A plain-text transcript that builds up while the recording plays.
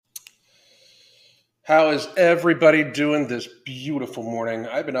How is everybody doing this beautiful morning?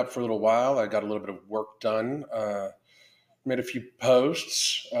 I've been up for a little while. I got a little bit of work done. Made a few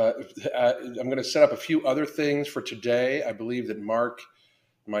posts. I'm going to set up a few other things for today. I believe that Mark,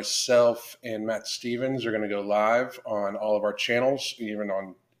 myself, and Matt Stevens are going to go live on all of our channels, even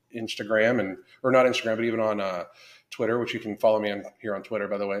on Instagram or not Instagram, but even on Twitter, which you can follow me on here on Twitter,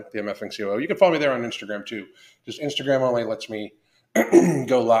 by the way, the MFing COO. You can follow me there on Instagram too. Just Instagram only lets me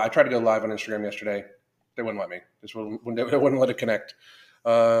go live. I tried to go live on Instagram yesterday. They wouldn't let me. They wouldn't let it connect.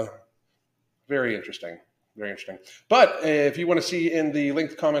 Very interesting. Very interesting. But if you want to see in the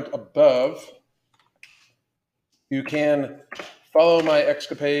linked comment above, you can follow my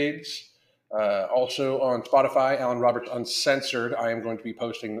escapades. Also on Spotify, Alan Roberts Uncensored. I am going to be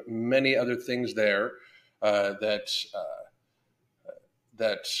posting many other things there that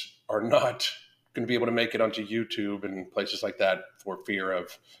are not going to be able to make it onto YouTube and places like that for fear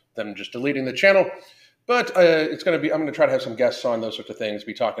of them just deleting the channel. But it's going to be. I'm going to try to have some guests on those sorts of things.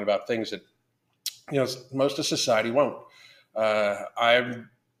 Be talking about things that most of society won't. I've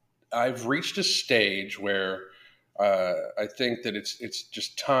reached a stage where I think that it's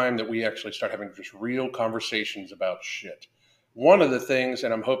just time that we actually start having just real conversations about shit. One of the things,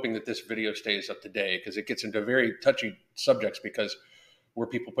 and I'm hoping that this video stays up to date because it gets into very touchy subjects because where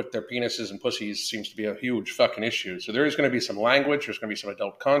people put their penises and pussies seems to be a huge fucking issue. So there is going to be some language. There's going to be some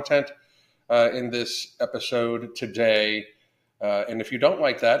adult content in this episode today. And if you don't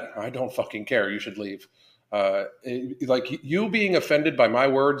like that, I don't fucking care. You should leave. Like you being offended by my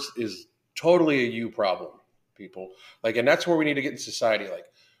words is totally a you problem, people. And that's where we need to get in society. Like,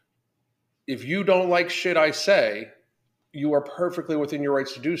 if you don't like shit I say, you are perfectly within your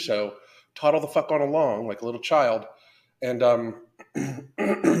rights to do so. Toddle the fuck on along like a little child, and have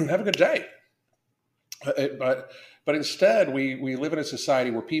a good day. But instead, we live in a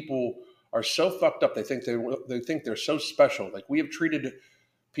society where people are so fucked up. They think they're so special. Like, we have treated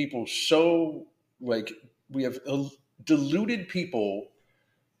people so, like, we have deluded people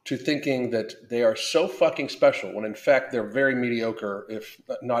to thinking that they are so fucking special when in fact they're very mediocre, if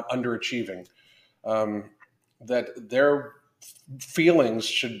not underachieving. That their feelings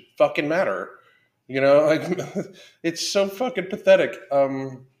should fucking matter. It's so fucking pathetic.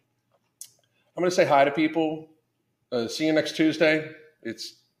 I'm going to say hi to people. See you next Tuesday.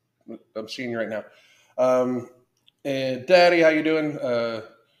 I'm seeing you right now. And Daddy, how you doing?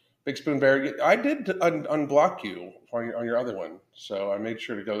 Big Spoon Bear. I did unblock you on your other one, so I made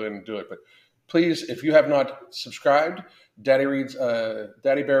sure to go in and do it. But please, if you have not subscribed, Daddy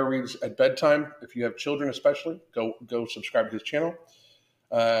Bear reads at bedtime. If you have children, especially, go subscribe to his channel.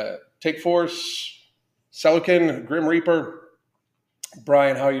 Take Force, Celican, Grim Reaper,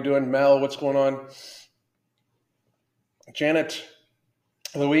 Brian, how you doing? Mel, what's going on? Janet,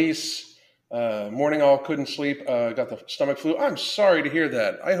 Louise, morning all, couldn't sleep, got the stomach flu. I'm sorry to hear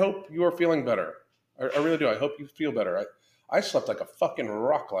that. I hope you are feeling better. I really do. I hope you feel better. I slept like a fucking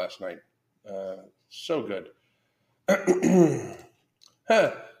rock last night. So good.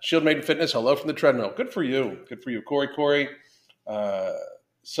 Shield Maiden Fitness, hello from the treadmill. Good for you. Good for you. Corey,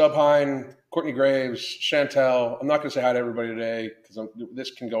 Subhine, Courtney Graves, Chantel. I'm not going to say hi to everybody today because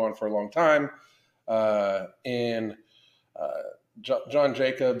this can go on for a long time. And John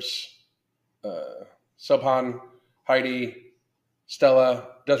Jacobs, Subhan, Heidi, Stella,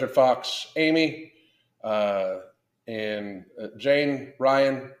 Desert Fox, Amy, and Jane,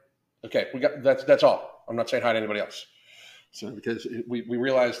 Ryan. Okay, we got that's all. I'm not saying hi to anybody else. So because we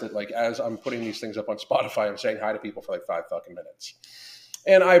realized that, like, as I'm putting these things up on Spotify, I'm saying hi to people for like 5 fucking minutes.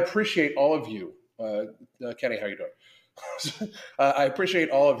 And I appreciate all of you. Kenny, how you doing? I appreciate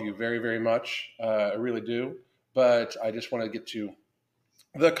all of you very, very much. I really do. But I just want to get to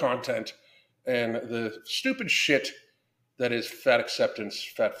the content and the stupid shit that is fat acceptance,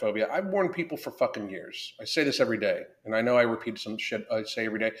 fat phobia. I've warned people for fucking years. I say this every day. And I know I repeat some shit I say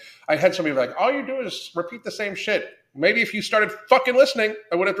every day. I had somebody like, all you do is repeat the same shit. Maybe if you started fucking listening,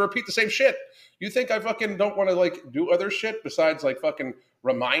 I wouldn't have to repeat the same shit. You think I fucking don't want to, like, do other shit besides, like, fucking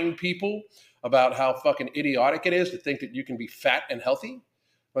remind people about how fucking idiotic it is to think that you can be fat and healthy?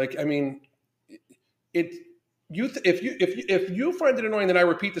 Like, I mean, if you find it annoying that I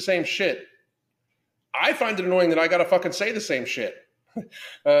repeat the same shit, I find it annoying that I gotta fucking say the same shit.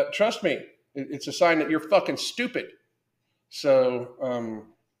 Trust me, it's a sign that you're fucking stupid. So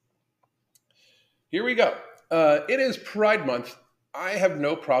here we go. It is Pride Month. I have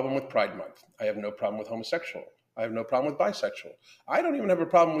no problem with Pride Month. I have no problem with homosexual. I have no problem with bisexual. I don't even have a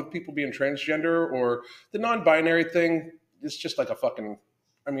problem with people being transgender or the non-binary thing. It's just like a fucking,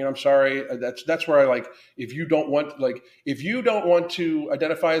 I mean, I'm sorry. That's where I like. If you don't want to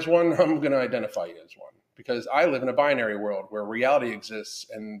identify as one, I'm going to identify you as one because I live in a binary world where reality exists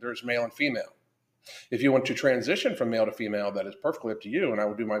and there's male and female. If you want to transition from male to female, that is perfectly up to you, and I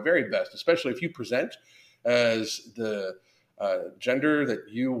will do my very best, especially if you present as the gender that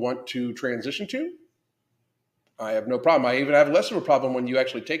you want to transition to. I have no problem. I even have less of a problem when you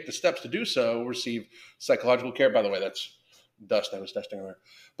actually take the steps to do so, receive psychological care. By the way, that's dust I was testing there.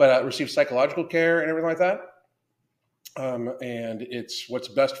 But receive psychological care and everything like that. And it's what's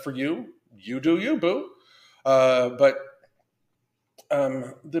best for you. You do you, boo. But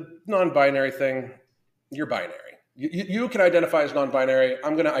the non-binary thing, you're binary. You can identify as non-binary.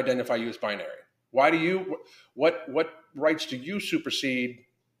 I'm going to identify you as binary. Why do you? What rights do you supersede?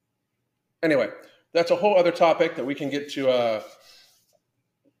 Anyway, that's a whole other topic that we can get to.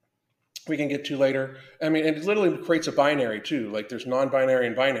 We can get to later. I mean, it literally creates a binary too. Like there's non-binary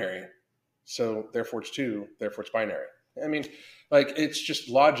and binary, so therefore it's two. Therefore it's binary. I mean, like it's just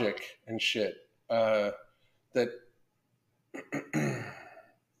logic and shit that.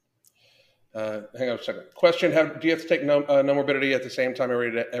 Hang on a second. Question: do you have to take no morbidity at the same time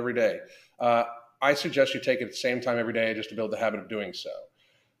every day? I suggest you take it at the same time every day just to build the habit of doing so.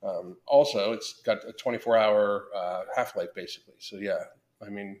 Also, it's got a 24-hour half-life basically. So yeah, I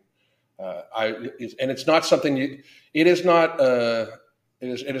mean, and it's not something it is not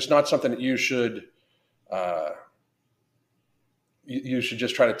something that you should. You should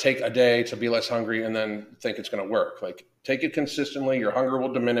just try to take a day to be less hungry and then think it's going to work. Like take it consistently. Your hunger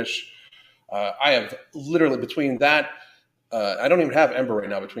will diminish. I have literally between that, I don't even have Ember right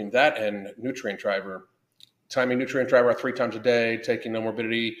now. Between that and Nutrient Driver, timing Nutrient Driver 3 times a day, taking no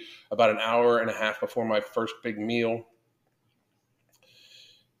morbidity about an hour and a half before my first big meal.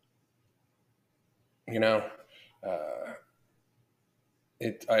 You know, I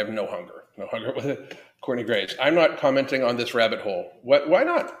have no hunger with it. Courtney Graves. I'm not commenting on this rabbit hole. Why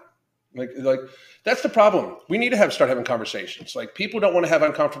not? Like that's the problem. We need to start having conversations. Like people don't want to have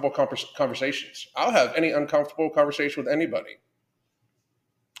uncomfortable conversations. I'll have any uncomfortable conversation with anybody.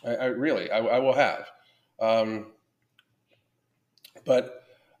 I really will have. But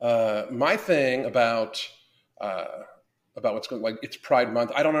my thing about what's going, like it's Pride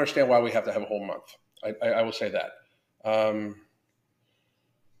Month. I don't understand why we have to have a whole month. I will say that.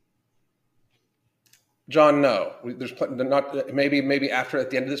 John, no. There's not maybe after at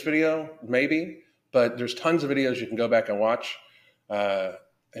the end of this video, maybe, but there's tons of videos you can go back and watch.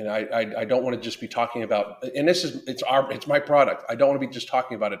 And I don't want to just be talking about. And it's my product. I don't want to be just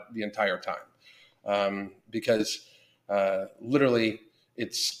talking about it the entire time, because literally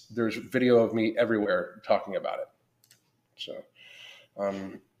there's video of me everywhere talking about it. So,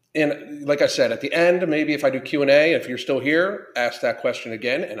 and like I said, at the end, maybe if I do Q&A, if you're still here, ask that question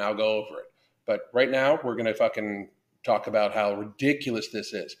again, and I'll go over it. But right now, we're going to fucking talk about how ridiculous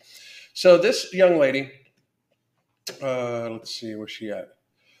this is. So this young lady, let's see, where's she at?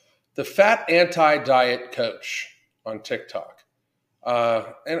 The Fat Anti-Diet Coach on TikTok.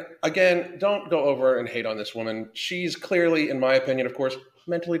 And again, don't go over and hate on this woman. She's clearly, in my opinion, of course,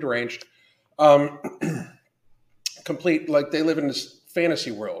 mentally deranged. Complete, like they live in this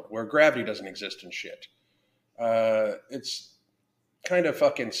fantasy world where gravity doesn't exist and shit. It's kind of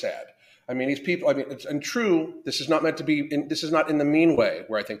fucking sad. I mean, these people, it's untrue. This is not meant to be, this is not in the mean way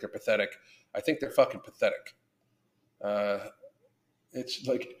where I think they're pathetic. I think they're fucking pathetic. It's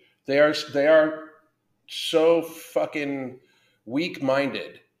like, they are so fucking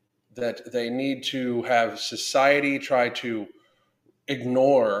weak-minded that they need to have society try to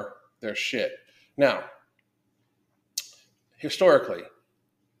ignore their shit. Now, historically,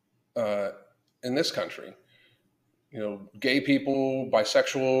 in this country, you know, gay people,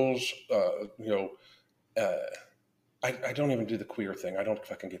 bisexuals, I don't even do the queer thing. I don't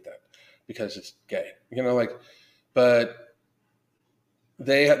fucking get that because it's gay, you know, like, but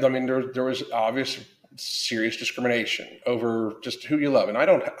there was obvious serious discrimination over just who you love. And I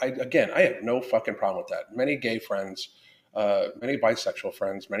have no fucking problem with that. Many gay friends, many bisexual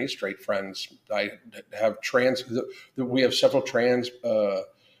friends, many straight friends. I have we have several trans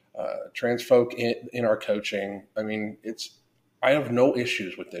folk in our coaching. I mean, I have no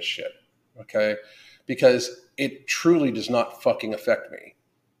issues with this shit. Okay. Because it truly does not fucking affect me.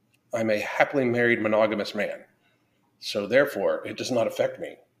 I'm a happily married monogamous man. So therefore it does not affect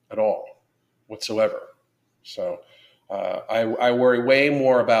me at all whatsoever. So, I worry way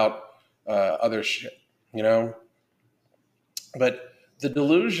more about, other shit, you know, but the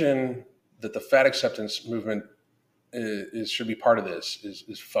delusion that the fat acceptance movement should be part of this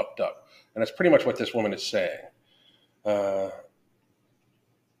is fucked up. And that's pretty much what this woman is saying.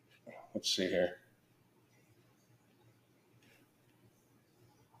 let's see here.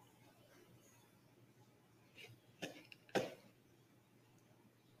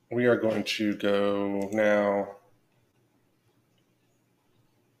 We are going to go now.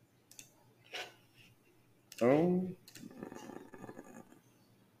 Oh,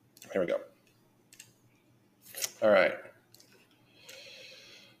 here we go. All right.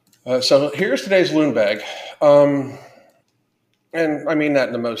 So here's today's loon bag, and I mean that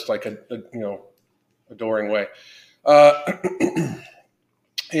in the most like a adoring way. And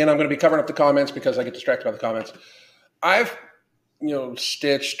I'm going to be covering up the comments because I get distracted by the comments. I've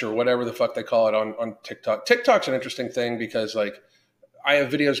stitched or whatever the fuck they call it on TikTok. TikTok's an interesting thing because like I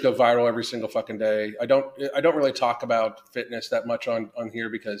have videos go viral every single fucking day. I don't really talk about fitness that much on here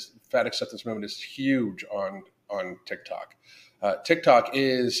because fat acceptance movement is huge on TikTok. TikTok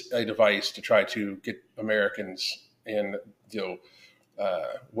is a device to try to get Americans in the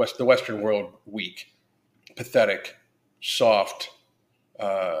Western world weak, pathetic, soft,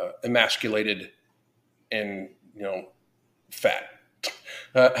 emasculated, and fat.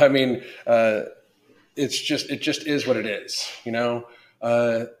 I mean, it just is what it is.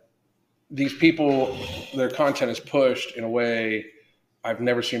 These people, their content is pushed in a way I've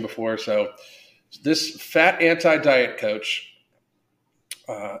never seen before. So this fat anti-diet coach,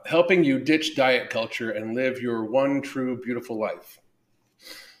 helping you ditch diet culture and live your one true beautiful life.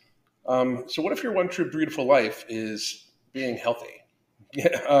 So what if your one true beautiful life is being healthy?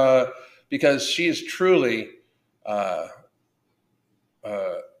 Because she is truly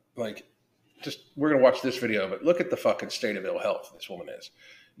we're going to watch this video, but look at the fucking state of ill health this woman is.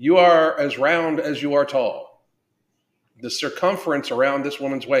 You are as round as you are tall. The circumference around this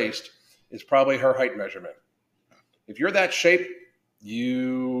woman's waist is probably her height measurement. If you're that shape,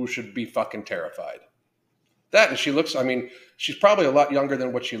 you should be fucking terrified. That, and she looks, I mean, she's probably a lot younger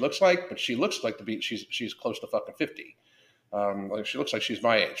than what she looks like, but she looks like she's close to fucking 50. She looks like she's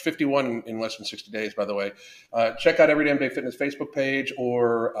my age. 51 in less than 60 days, by the way. Check out Every Damn Day Fitness Facebook page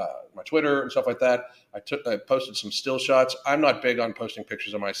or my Twitter and stuff like that. I posted some still shots. I'm not big on posting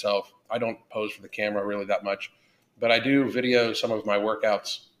pictures of myself. I don't pose for the camera really that much, but I do video some of my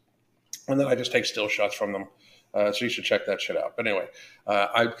workouts, and then I just take still shots from them. So you should check that shit out. But anyway,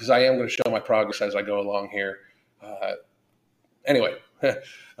 because I am going to show my progress as I go along here. Anyway,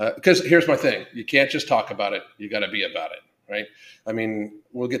 because here's my thing. You can't just talk about it. You got to be about it. Right? I mean,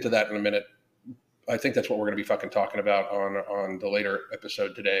 we'll get to that in a minute. I think that's what we're going to be fucking talking about on the later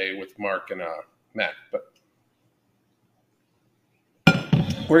episode today with Mark and Matt. But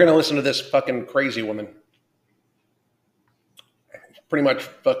we're going to listen to this fucking crazy woman. Pretty much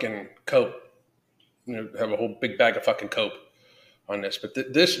fucking cope. Have a whole big bag of fucking cope on this. But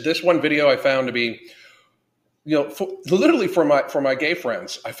this one video I found to be, literally for my gay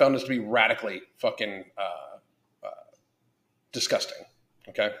friends, I found this to be radically fucking disgusting.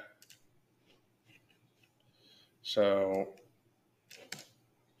 Okay. So,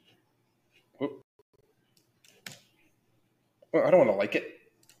 well, I don't want to like it.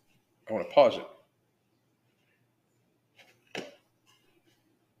 I want to pause it.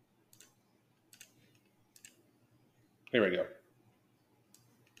 Here we go.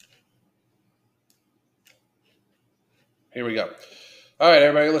 Here we go. All right,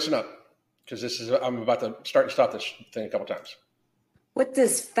 everybody, listen up. Because I'm about to start and stop this thing a couple times. What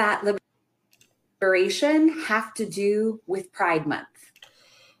does fat liberation have to do with Pride Month?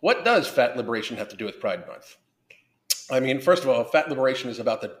 What does fat liberation have to do with Pride Month? I mean, first of all, fat liberation is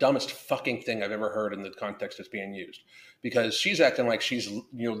about the dumbest fucking thing I've ever heard in the context it's being used. Because she's acting like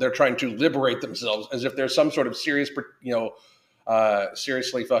they're trying to liberate themselves as if there's some sort of seriously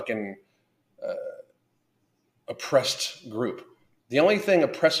fucking oppressed group. The only thing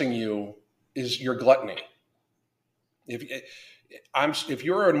oppressing you is your gluttony. If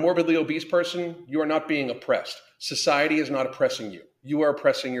you're a morbidly obese person, you are not being oppressed. Society is not oppressing you. You are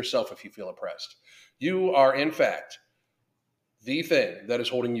oppressing yourself if you feel oppressed. You are, in fact, the thing that is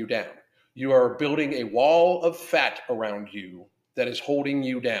holding you down. You are building a wall of fat around you that is holding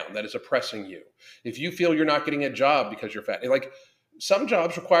you down, that is oppressing you. If you feel you're not getting a job because you're fat, like some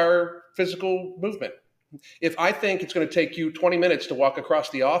jobs require physical movement. If I think it's going to take you 20 minutes to walk across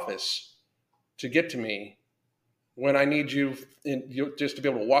the office to get to me when I need you just to be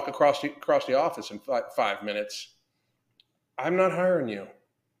able to walk across the office in 5 minutes, I'm not hiring you.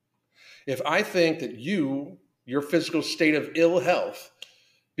 If I think that your physical state of ill health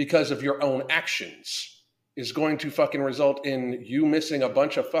because of your own actions is going to fucking result in you missing a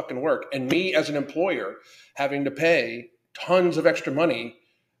bunch of fucking work and me as an employer having to pay tons of extra money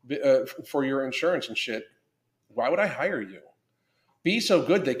for your insurance and shit, why would I hire you? Be so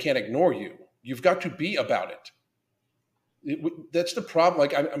good they can't ignore you. You've got to be about that's the problem.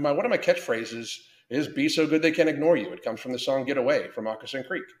 Like one of my catchphrases is "Be so good they can't ignore you." It comes from the song "Get Away" from Moccasin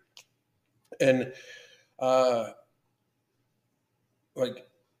Creek, and like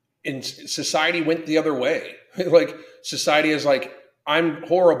in society went the other way. Like society is like, I'm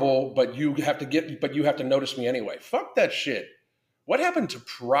horrible, but you have to notice me anyway. Fuck that shit. What happened to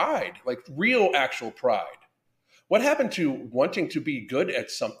pride? Like real, actual pride? What happened to wanting to be good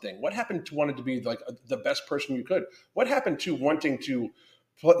at something? What happened to wanting to be like the best person you could? What happened to wanting to,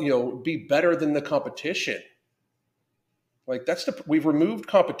 be better than the competition? Like we've removed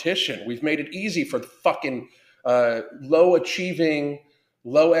competition. We've made it easy for fucking low achieving,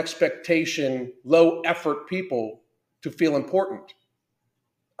 low expectation, low effort people to feel important.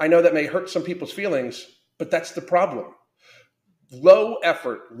 I know that may hurt some people's feelings, but that's the problem. Low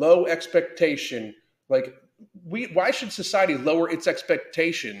effort, low expectation, like why should society lower its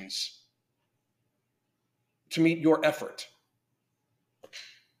expectations to meet your effort?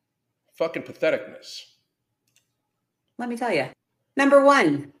 Fucking patheticness. Let me tell you. Number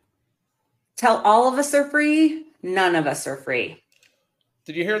one, till all of us are free, none of us are free.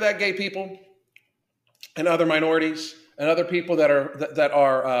 Did you hear that, gay people and other minorities and other people that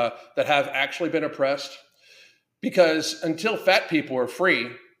have actually been oppressed? Because until fat people are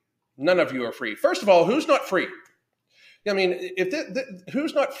free, none of you are free. First of all, who's not free? I mean,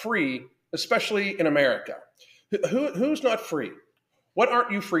 who's not free, especially in America? Who's not free? What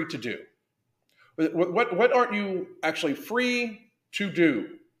aren't you free to do? What aren't you actually free to do?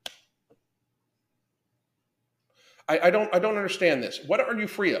 I don't understand this. What are you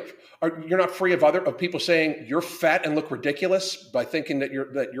free of? You're not free of people saying you're fat and look ridiculous by thinking that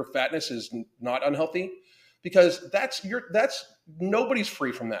your fatness is not unhealthy, because that's nobody's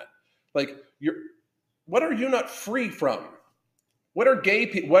free from that. Like what are you not free from? What are gay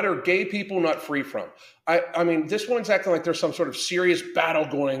people not free from? I mean, this one's acting like there's some sort of serious battle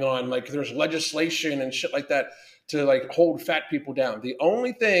going on, like there's legislation and shit like that to like hold fat people down. The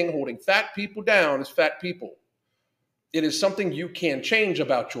only thing holding fat people down is fat people. It is something you can change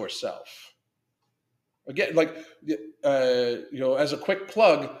about yourself. Again, like, as a quick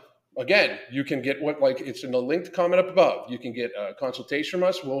plug, again, you can get it's in the linked comment up above. You can get a consultation from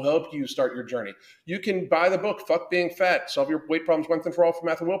us. We'll help you start your journey. You can buy the book, Fuck Being Fat, Solve Your Weight Problems Once and For All from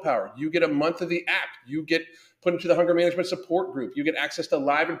Math and Willpower. You get a month of the app. You get put into the Hunger Management Support Group. You get access to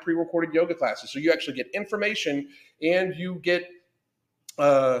live and pre-recorded yoga classes. So you actually get information, and you get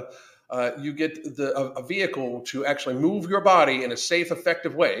a vehicle to actually move your body in a safe,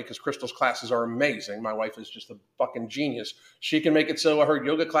 effective way, because Crystal's classes are amazing. My wife is just a fucking genius. She can make it so her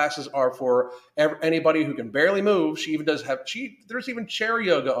yoga classes are for anybody who can barely move. There's even chair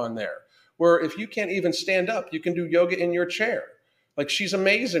yoga on there, where if you can't even stand up, you can do yoga in your chair. Like, she's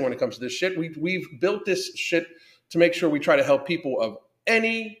amazing when it comes to this shit. We've built this shit to make sure we try to help people of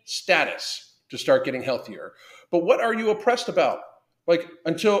any status to start getting healthier. But what are you oppressed about? Look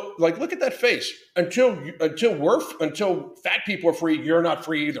at that face. Until fat people are free, you're not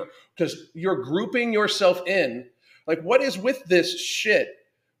free either, because you're grouping yourself in. Like, what is with this shit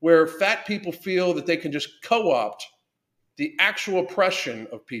where fat people feel that they can just co-opt the actual oppression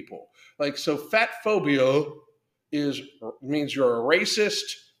of people? Like, so fat phobia means you're a racist,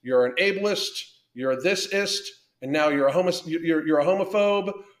 you're an ableist, you're a thisist, and now you're a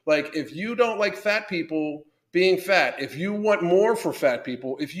homophobe. Like, if you don't like fat people being fat, if you want more for fat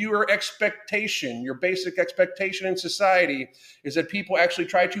people, if your basic expectation in society is that people actually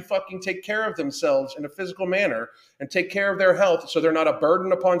try to fucking take care of themselves in a physical manner and take care of their health so they're not a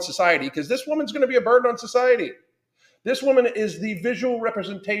burden upon society, because this woman's going to be a burden on society. This woman is the visual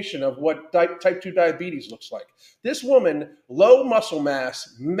representation of what type 2 diabetes looks like. This woman, low muscle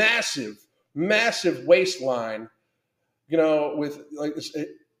mass, massive waistline,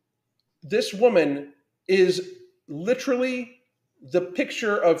 this woman is literally the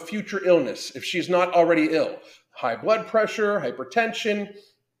picture of future illness if she's not already ill. High blood pressure, hypertension,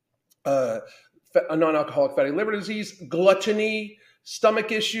 non-alcoholic fatty liver disease, gluttony,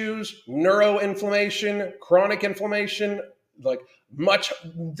 stomach issues, neuroinflammation, chronic inflammation.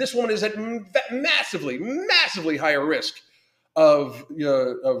 This woman is at massively higher risk of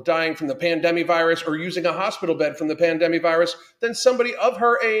dying from the pandemic virus or using a hospital bed from the pandemic virus than somebody of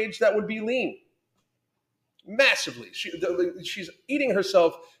her age that would be lean. Massively. She's eating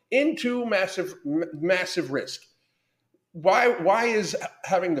herself into massive risk. Why is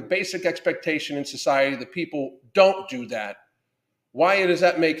having the basic expectation in society that people don't do that? Why does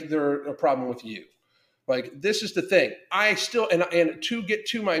that make there a problem with you? Like, this is the thing. I still, and to get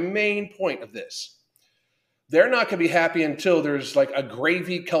to my main point of this, they're not going to be happy until there's like a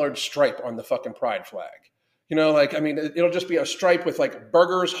gravy colored stripe on the fucking pride flag. You know, like, I mean, it'll just be a stripe with like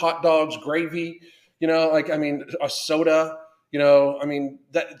burgers, hot dogs, gravy, you know, like, I mean, a soda, you know, I mean,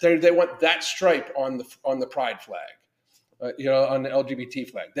 that they want that stripe on the pride flag, you know, on the LGBT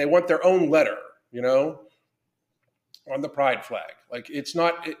flag. They want their own letter, you know, on the pride flag. Like, it's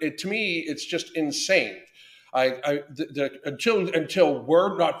not, to me, it's just insane. Until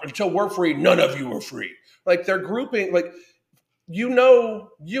we're free, none of you are free. Like, they're grouping, like, you know,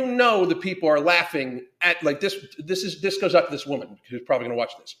 the people are laughing at, like, this goes out to this woman who's probably going to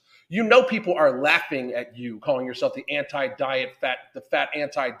watch this. You know, people are laughing at you, calling yourself the fat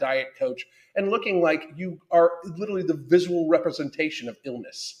anti-diet coach, and looking like you are literally the visual representation of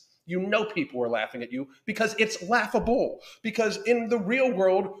illness. You know, people are laughing at you because it's laughable. Because in the real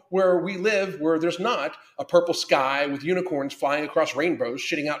world where we live, where there's not a purple sky with unicorns flying across rainbows,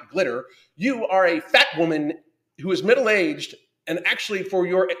 shitting out glitter, you are a fat woman who is middle-aged. And actually, for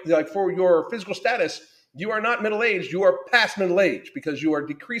your physical status, you are not middle-aged. You are past middle age because you are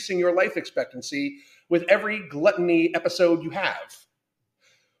decreasing your life expectancy with every gluttony episode you have.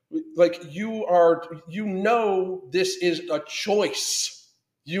 Like, you know, this is a choice.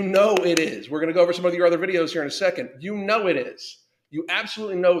 You know it is. We're going to go over some of your other videos here in a second. You know it is. You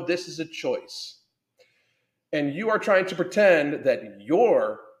absolutely know this is a choice. And you are trying to pretend that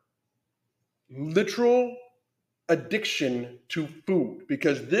your literal addiction to food,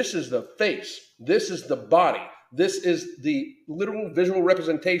 because this is the face, this is the body, this is the literal visual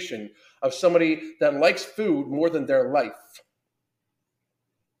representation of somebody that likes food more than their life.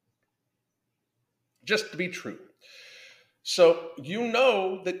 Just to be true. So you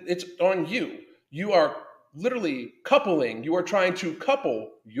know that it's on you. You are literally you are trying to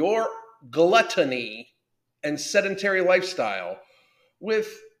couple your gluttony and sedentary lifestyle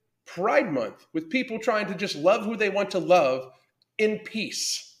with Pride Month, with people trying to just love who they want to love in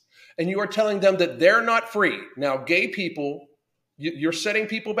peace. And you are telling them that they're not free. Now, gay people, you're setting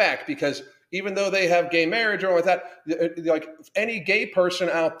people back, because even though they have gay marriage or like that, like any gay person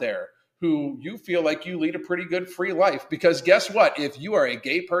out there who you feel like you lead a pretty good free life, because guess what? If you are a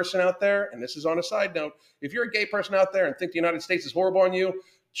gay person out there, and this is on a side note, if you're a gay person out there and think the United States is horrible on you,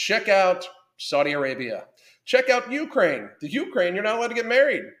 check out Saudi Arabia. Check out Ukraine. The Ukraine, you're not allowed to get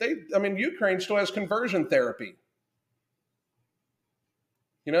married. Ukraine still has conversion therapy.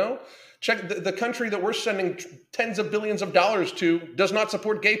 You know, check the country that we're sending tens of billions of dollars to does not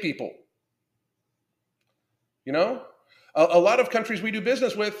support gay people. You know, a lot of countries we do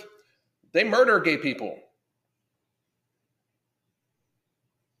business with, they murder gay people.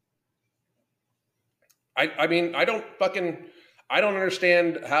 I don't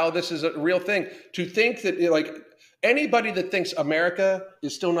understand how this is a real thing. To think that, like, anybody that thinks America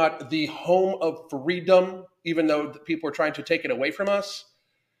is still not the home of freedom, even though people are trying to take it away from us,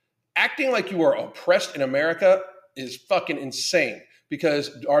 acting like you are oppressed in America is fucking insane.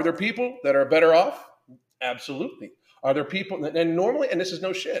 Because are there people that are better off? Absolutely. Are there people, and normally, and this is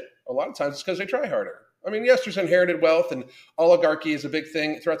no shit, a lot of times it's because they try harder. I mean, yes, there's inherited wealth, and oligarchy is a big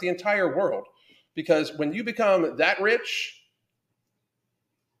thing throughout the entire world. Because when you become that rich,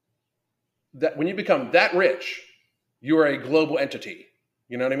 you are a global entity.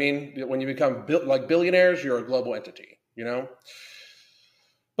 You know what I mean? When you become like billionaires, you're a global entity, you know?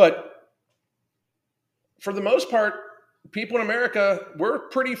 But for the most part, people in America, we're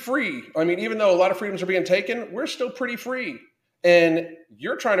pretty free. I mean, even though a lot of freedoms are being taken, we're still pretty free. And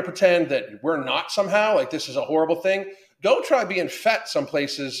you're trying to pretend that we're not somehow, like this is a horrible thing. Go try being fat some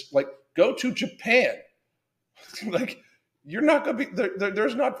places, like go to Japan. Like, you're not going to be,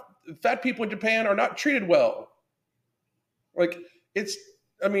 there's not, fat people in Japan are not treated well. Like, it's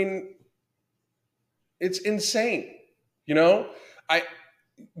insane. You know,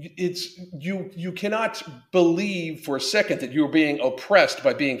 you cannot believe for a second that you're being oppressed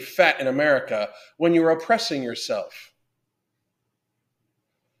by being fat in America when you're oppressing yourself.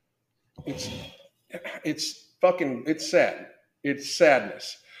 It's sad. It's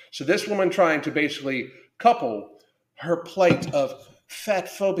sadness. So this woman trying to basically couple her plight of fat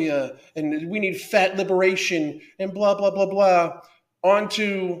phobia and we need fat liberation and blah, blah, blah, blah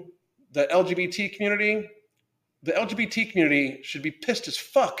onto the LGBT community. The LGBT community should be pissed as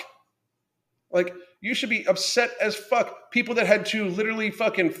fuck. Like, you should be upset as fuck. People that had to literally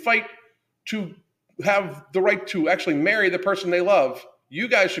fucking fight to have the right to actually marry the person they love. You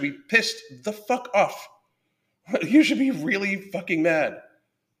guys should be pissed the fuck off. You should be really fucking mad.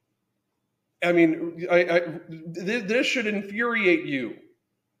 I mean, this should infuriate you.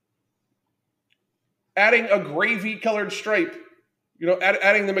 Adding a gravy-colored stripe.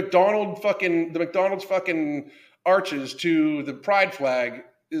 Adding the McDonald's fucking arches to the pride flag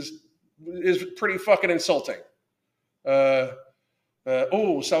is pretty fucking insulting. Selican,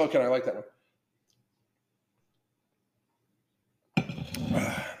 I like that one.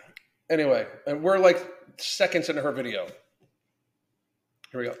 Anyway, and we're like seconds into her video.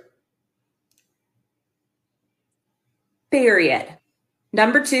 Here we go. Period.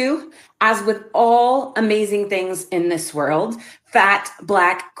 Number 2, as with all amazing things in this world, fat,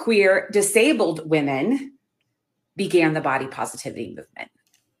 Black, queer, disabled women began the body positivity movement.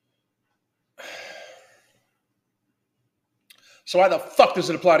 So why the fuck does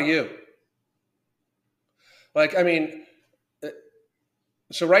it apply to you? Like, I mean,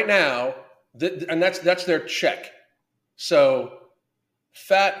 so right now, and that's their check. So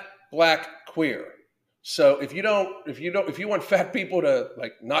fat, Black, queer. So if you want fat people to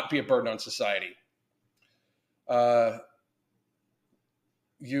like not be a burden on society,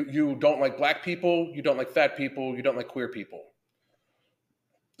 you don't like Black people, you don't like fat people, you don't like queer people.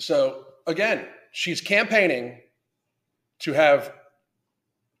 So again, she's campaigning to have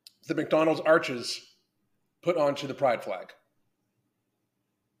the McDonald's arches put onto the pride flag.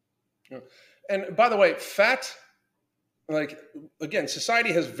 And by the way, fat, like, again,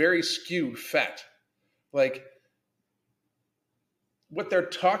 society has very skewed fat. Like, what they're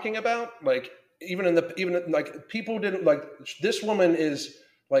talking about, like, even like, people didn't, like, this woman is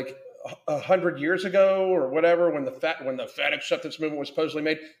like 100 years ago or whatever, when the fat acceptance movement was supposedly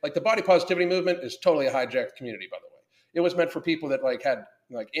made. Like, the body positivity movement is totally a hijacked community, by the way. It was meant for people that like had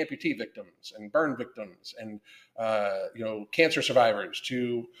like amputee victims and burn victims and cancer survivors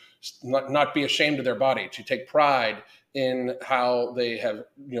to not be ashamed of their body, to take pride in how they have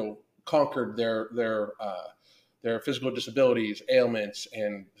conquered their physical disabilities, ailments,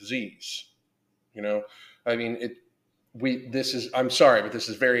 and disease. I mean, I'm sorry, but this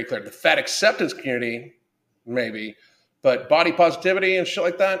is very clear. The fat acceptance community, maybe, but body positivity and shit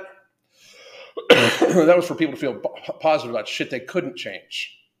like that, that was for people to feel positive about shit they couldn't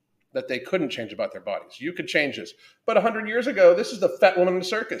change, that they couldn't change about their bodies. You could change this. But 100 years ago, this is the fat woman in the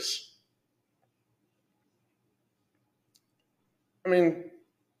circus. I mean,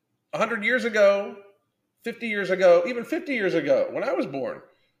 100 years ago, 50 years ago, even 50 years ago, when I was born,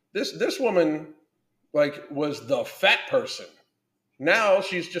 this woman like was the fat person. Now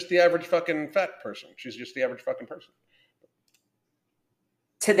she's just the average fucking fat person. She's just the average fucking person.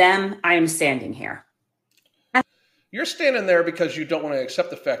 To them, I am standing here. You're standing there because you don't want to accept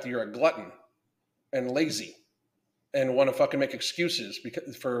the fact that you're a glutton and lazy and want to fucking make excuses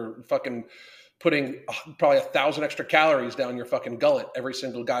for fucking putting probably 1,000 extra calories down your fucking gullet every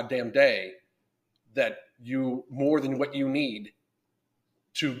single goddamn day, that you more than what you need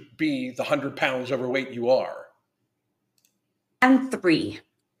to be the 100 pounds overweight you are. And 3,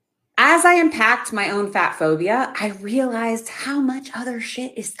 as I unpacked my own fat phobia, I realized how much other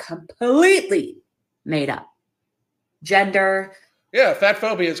shit is completely made up. Gender. Yeah, fat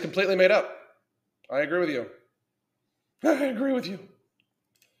phobia is completely made up. I agree with you. I agree with you.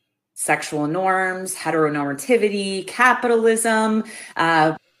 Sexual norms, heteronormativity, capitalism.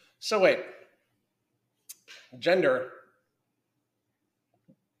 So wait. Gender.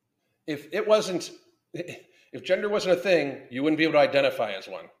 If gender wasn't a thing, you wouldn't be able to identify as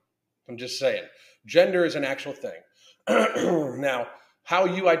one. I'm just saying. Gender is an actual thing. Now, how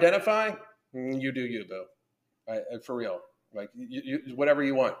you identify, you do you, boo. For real. Like, you whatever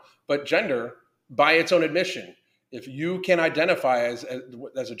you want. But gender, by its own admission, if you can identify as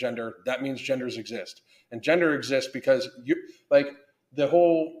a gender, that means genders exist. And gender exists because that's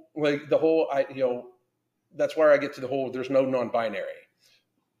where I get to the whole, there's no non-binary.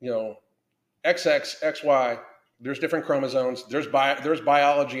 XX, XY, there's different chromosomes. There's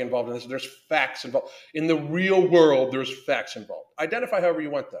biology involved in this. There's facts involved. In the real world, there's facts involved. Identify however you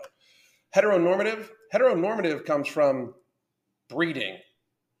want, though. Heteronormative comes from breeding.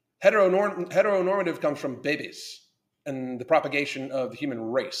 Heteronormative comes from babies and the propagation of the human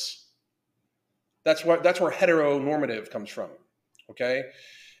race. That's where heteronormative comes from. Okay,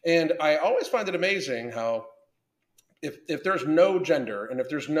 and I always find it amazing how if there's no gender and if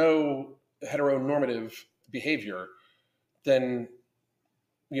there's no heteronormative behavior, then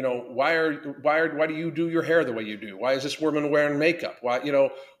why do you do your hair the way you do? Why is this woman wearing makeup?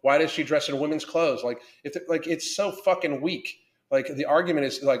 Why does she dress in women's clothes? It's so fucking weak. Like, the argument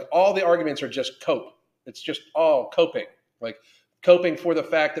is like, all the arguments are just cope. It's just all coping, like coping for the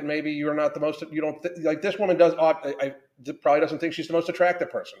fact that maybe you're not the most, like this woman probably doesn't think she's the most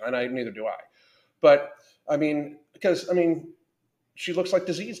attractive person. And neither do I. But because she looks like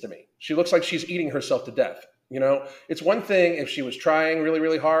disease to me. She looks like she's eating herself to death. You know, it's one thing if she was trying really,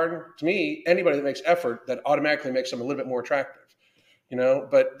 really hard. To me, anybody that makes effort, that automatically makes them a little bit more attractive. You know,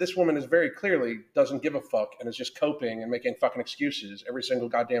 but this woman is very clearly doesn't give a fuck and is just coping and making fucking excuses every single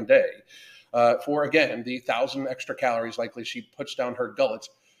goddamn day for, again, the 1,000 extra calories likely she puts down her gullet,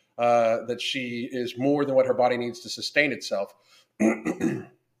 that she is more than what her body needs to sustain itself at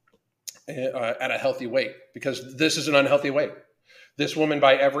a healthy weight, because this is an unhealthy weight. This woman,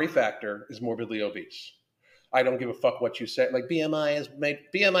 by every factor, is morbidly obese. I don't give a fuck what you say. Like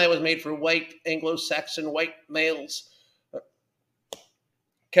BMI was made for white Anglo-Saxon white males.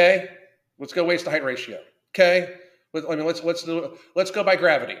 Okay, let's go waist to height ratio. Okay, let's go by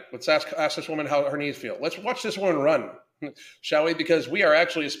gravity. Let's ask this woman how her knees feel. Let's watch this woman run, shall we? Because we are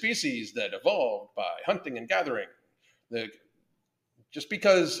actually a species that evolved by hunting and gathering. Just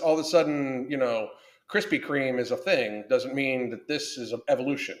because all of a sudden, you know, Krispy Kreme is a thing doesn't mean that this is an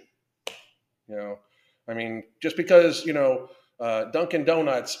evolution. You know, I mean, just because, you know, Dunkin'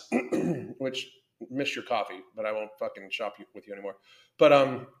 Donuts, which miss your coffee, but I won't fucking shop with you anymore.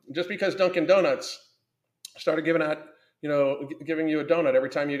 But just because Dunkin' Donuts started giving you a donut every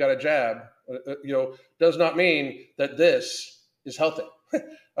time you got a jab, you know, does not mean that this is healthy.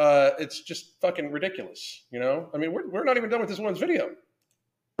 It's just fucking ridiculous. You know, I mean, we're not even done with this one's video.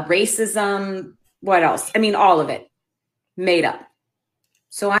 Racism. What else? I mean, all of it made up.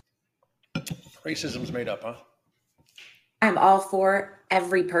 So Racism's made up, huh? I'm all for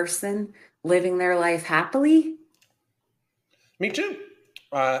every person living their life happily. Me too.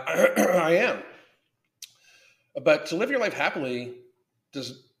 I am. But to live your life happily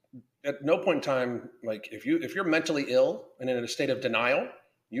does at no point in time, like if you're mentally ill and in a state of denial,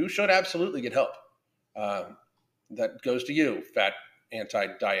 you should absolutely get help. That goes to you, fat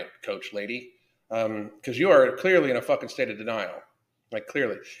anti-diet coach lady, because you are clearly in a fucking state of denial, like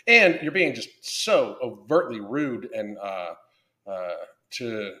clearly, and you're being just so overtly rude and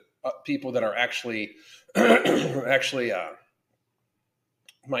to people that are actually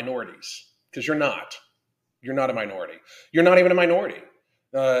minorities, because you're not a minority. You're not even a minority.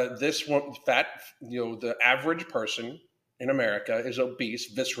 This one, the average person in America is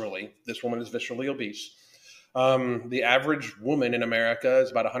obese viscerally. This woman is viscerally obese. The average woman in America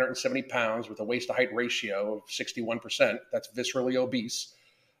is about 170 pounds with a waist to height ratio of 61%. That's viscerally obese.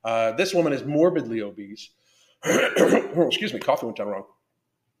 This woman is morbidly obese. Oh, excuse me, coffee went down wrong.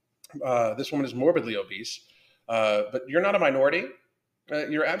 This woman is morbidly obese. But you're not a minority.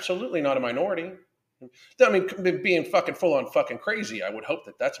 You're absolutely not a minority. I mean, being fucking full on fucking crazy, I would hope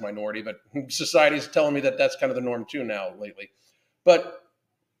that that's a minority, but society's telling me that that's kind of the norm too now lately. But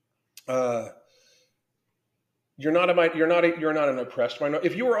you're not an oppressed minority.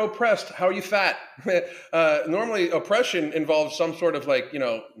 If you were oppressed, how are you fat? Normally, oppression involves some sort of like, you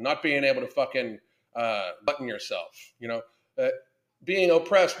know, not being able to fucking button yourself. You know, being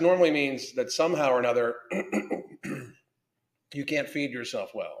oppressed normally means that somehow or another you can't feed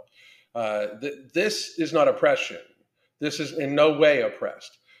yourself well. This is not oppression. This is in no way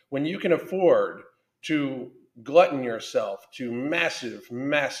oppressed. When you can afford to glutton yourself to massive,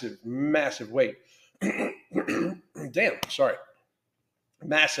 massive, massive weight. Damn, sorry.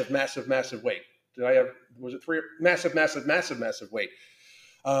 Massive, massive, massive weight. Was it 3? Massive, massive, massive, massive weight.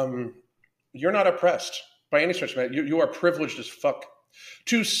 You're not oppressed by any stretch, man. You are privileged as fuck.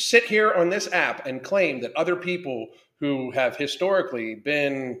 To sit here on this app and claim that other people who have historically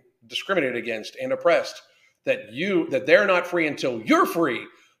been discriminated against and oppressed, that they're not free until you're free,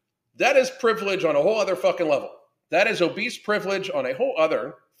 that is privilege on a whole other fucking level. That is obese privilege on a whole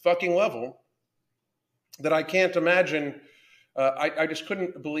other fucking level that I can't imagine. I just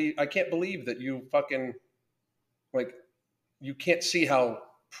couldn't believe. I can't believe that you fucking, like, you can't see how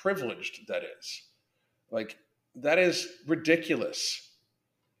privileged that is. Like, that is ridiculous.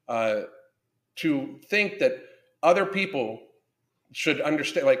 To think that other people should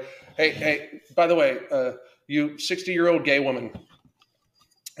understand, like, hey, by the way, you 60-year-old gay woman,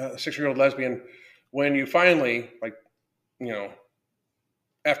 60-year-old lesbian, when you finally, like, you know,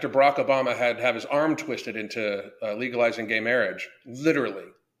 after Barack Obama had have his arm twisted into legalizing gay marriage, literally,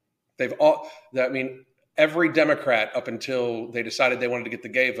 every Democrat up until they decided they wanted to get the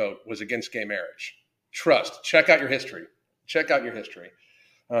gay vote was against gay marriage. Check out your history.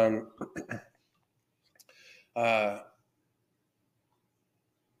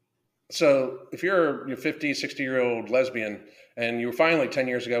 So if you're 50, 60-year-old lesbian and you finally 10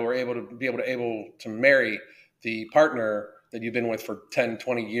 years ago were able to marry the partner that you've been with for 10,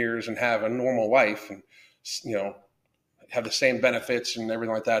 20 years and have a normal life and, you know, have the same benefits and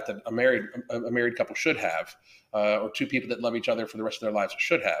everything like that a married couple should have, or two people that love each other for the rest of their lives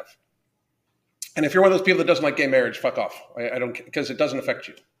should have. And if you're one of those people that doesn't like gay marriage, fuck off. I don't, because it doesn't affect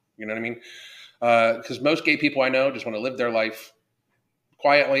you. You know what I mean? Because most gay people I know just want to live their life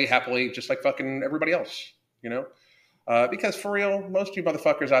quietly, happily, just like fucking everybody else, you know? Because for real, most of you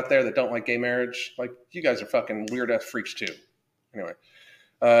motherfuckers out there that don't like gay marriage, like, you guys are fucking weird ass freaks too. Anyway,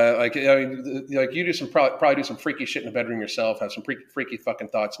 like, I mean, like, you do some probably do some freaky shit in the bedroom yourself, have some freaky fucking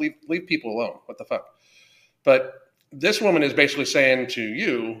thoughts. Leave people alone. What the fuck? But this woman is basically saying to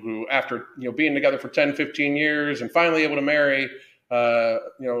you, who after, you know, being together for 10, 15 years and finally able to marry, you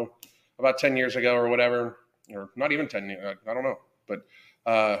know, about 10 years ago or whatever, or not even 10 years, I don't know, but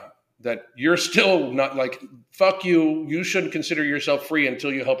that you're still not, like, fuck you. You shouldn't consider yourself free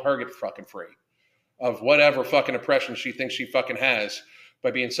until you help her get fucking free of whatever fucking oppression she thinks she fucking has by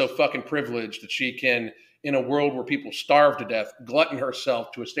being so fucking privileged that she can, in a world where people starve to death, glutton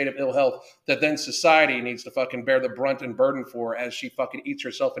herself to a state of ill health that then society needs to fucking bear the brunt and burden for as she fucking eats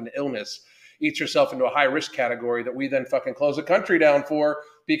herself into illness, eats herself into a high risk category that we then fucking close the country down for,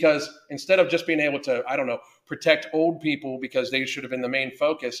 because instead of just being able to, I don't know, protect old people because they should have been the main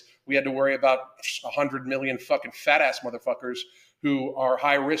focus, we had to worry about 100 million fucking fat ass motherfuckers who are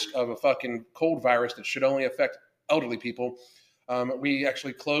high risk of a fucking cold virus that should only affect elderly people. We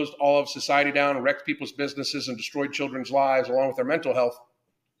actually closed all of society down, wrecked people's businesses, and destroyed children's lives along with their mental health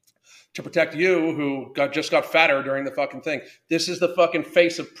to protect you, who just got fatter during the fucking thing. This is the fucking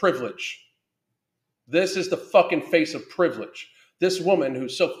face of privilege. This is the fucking face of privilege. This woman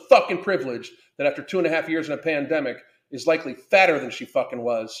who's so fucking privileged that after 2.5 years in a pandemic is likely fatter than she fucking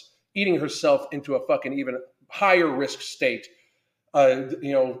was, eating herself into a fucking even higher risk state. You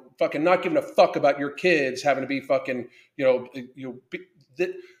know, fucking not giving a fuck about your kids having to be fucking, the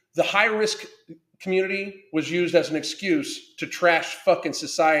high risk community was used as an excuse to trash fucking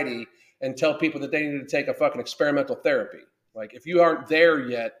society and tell people that they need to take a fucking experimental therapy. Like, if you aren't there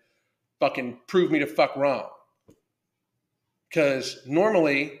yet, fucking prove me to fuck wrong. Because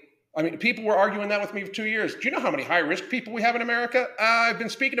normally, I mean, people were arguing that with me for 2 years. Do you know how many high-risk people we have in America? I've been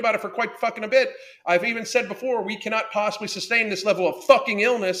speaking about it for quite fucking a bit. I've even said before, we cannot possibly sustain this level of fucking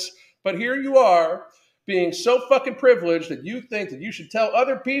illness. But here you are, being so fucking privileged that you think that you should tell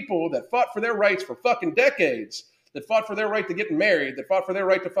other people that fought for their rights for fucking decades, that fought for their right to get married, that fought for their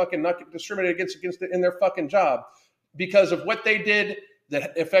right to fucking not get discriminated against in their fucking job because of what they did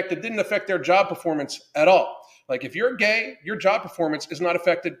that didn't affect their job performance at all. Like, if you're gay, your job performance is not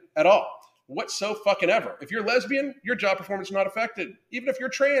affected at all, whatsoever. If you're lesbian, your job performance is not affected. Even if you're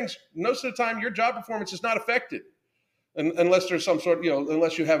trans, most of the time, your job performance is not affected. Unless there's some sort,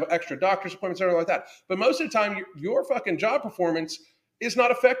 unless you have extra doctor's appointments or anything like that. But most of the time, your fucking job performance is not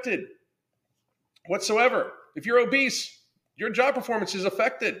affected whatsoever. If you're obese, your job performance is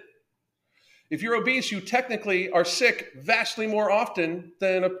affected. If you're obese, you technically are sick vastly more often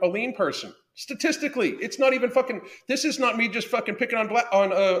than a lean person. Statistically, it's not even fucking. This is not me just fucking picking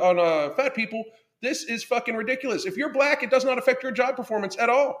on fat people. This is fucking ridiculous. If you're black, it does not affect your job performance at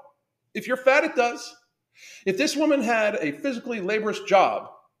all. If you're fat, it does. If this woman had a physically laborious job,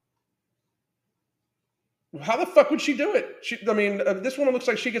 how the fuck would she do it? This woman looks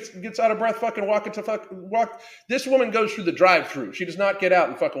like she gets out of breath fucking walk. This woman goes through the drive-thru. She does not get out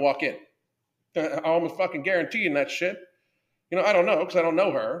and fucking walk in. I'm almost fucking guaranteeing that shit. I don't know, because I don't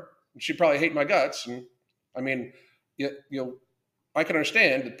know her. She'd probably hate my guts. And I mean, I can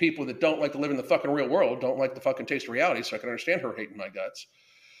understand that people that don't like to live in the fucking real world don't like the fucking taste of reality. So I can understand her hating my guts.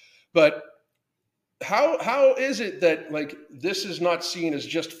 But how is it that, like, this is not seen as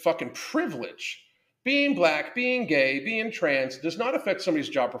just fucking privilege? Being black, being gay, being trans does not affect somebody's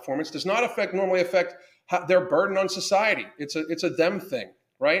job performance, does not normally affect their burden on society. It's a them thing,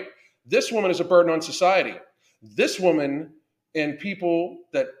 right? This woman is a burden on society. This woman and people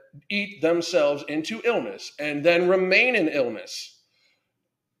that eat themselves into illness and then remain in illness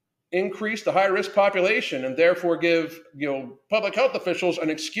increase the high-risk population and therefore give public health officials an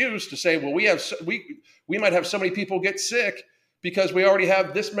excuse to say, well, we might have so many people get sick because we already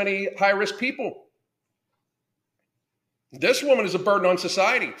have this many high-risk people. This woman is a burden on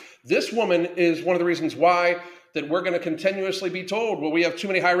society. This woman is one of the reasons why that we're going to continuously be told, well, we have too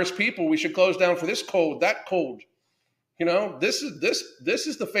many high-risk people. We should close down for this cold, that cold. This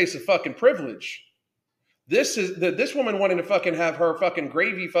is the face of fucking privilege. This woman wanting to fucking have her fucking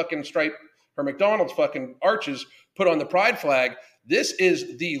gravy fucking stripe, her McDonald's fucking arches put on the pride flag. This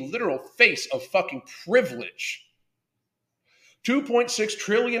is the literal face of fucking privilege. $2.6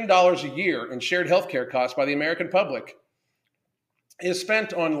 trillion a year in shared healthcare costs by the American public is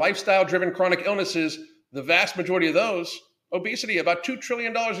spent on lifestyle-driven chronic illnesses. The vast majority of those, obesity, about $2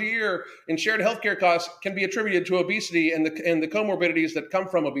 trillion a year in shared healthcare costs can be attributed to obesity and the comorbidities that come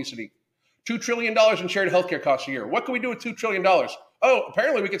from obesity. $2 trillion in shared healthcare costs a year. What can we do with $2 trillion? Oh,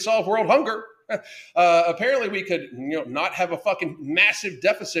 apparently we could solve world hunger. Apparently we could, not have a fucking massive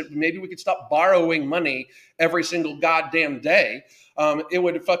deficit. Maybe we could stop borrowing money every single goddamn day. It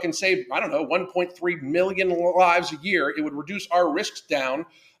would fucking save, 1.3 million lives a year. It would reduce our risks down.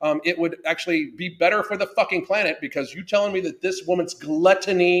 It would actually be better for the fucking planet, because you telling me that this woman's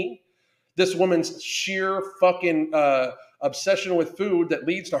gluttony, this woman's sheer fucking obsession with food that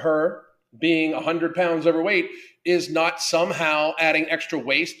leads to her being 100 pounds overweight is not somehow adding extra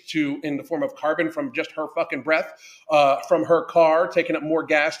waste in the form of carbon from just her fucking breath, from her car, taking up more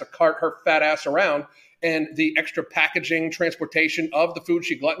gas to cart her fat ass around, and the extra packaging, transportation of the food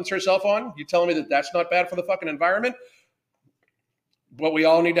she gluttons herself on. You telling me that that's not bad for the fucking environment? But we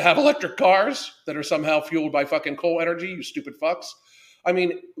all need to have electric cars that are somehow fueled by fucking coal energy, you stupid fucks. I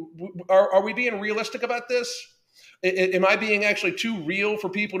mean, are we being realistic about this? Am I being actually too real for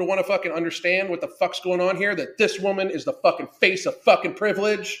people to want to fucking understand what the fuck's going on here? That this woman is the fucking face of fucking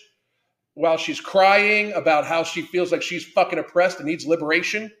privilege while she's crying about how she feels like she's fucking oppressed and needs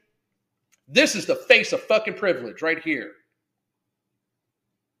liberation? This is the face of fucking privilege right here.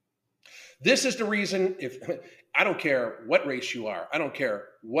 This is the reason, I don't care what race you are. I don't care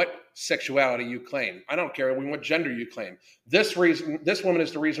what sexuality you claim. I don't care what gender you claim. This woman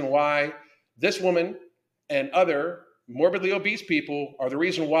is the reason why this woman and other morbidly obese people are the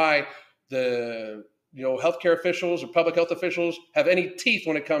reason why the healthcare officials or public health officials have any teeth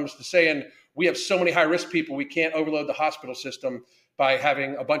when it comes to saying we have so many high-risk people, we can't overload the hospital system by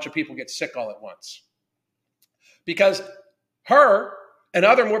having a bunch of people get sick all at once. Because her and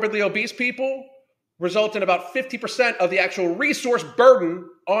other morbidly obese people result in about 50% of the actual resource burden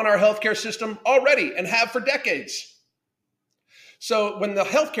on our healthcare system already, and have for decades. So when the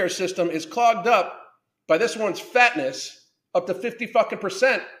healthcare system is clogged up by this one's fatness up to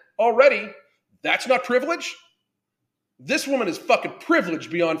 50% already, that's not privilege. This woman is fucking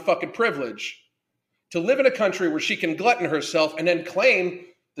privileged beyond fucking privilege to live in a country where she can glutton herself and then claim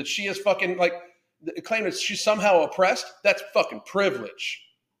that she is fucking claim that she's somehow oppressed. That's fucking privilege.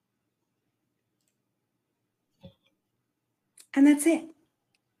 And that's it.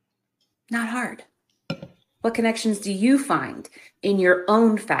 Not hard. What connections do you find in your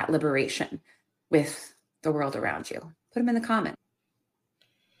own fat liberation with the world around you? Put them in the comment.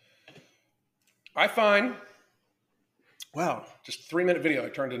 I find, wow, just 3-minute video. I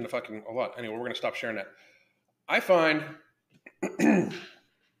turned into fucking a lot. Anyway, we're going to stop sharing that. I find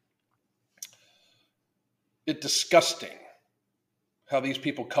it disgusting how these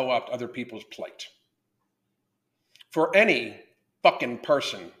people co-opt other people's plight. For any fucking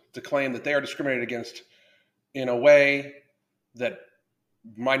person to claim that they are discriminated against in a way that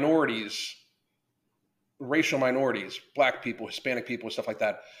minorities, racial minorities, black people, Hispanic people, stuff like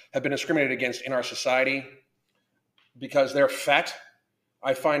that, have been discriminated against in our society because they're fat,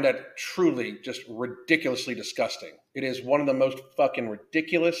 I find that truly just ridiculously disgusting. It is one of the most fucking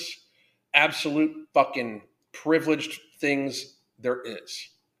ridiculous, absolute fucking privileged things there is.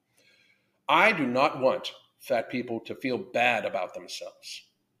 I do not want fat people to feel bad about themselves.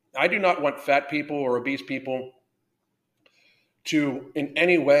 I do not want fat people or obese people to in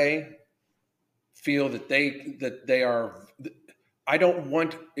any way feel that they are. I don't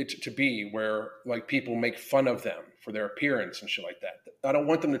want it to be where like people make fun of them for their appearance and shit like that. I don't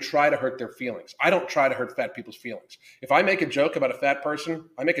want them to try to hurt their feelings. I don't try to hurt fat people's feelings. If I make a joke about a fat person,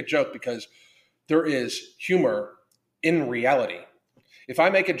 I make a joke because there is humor in reality. If I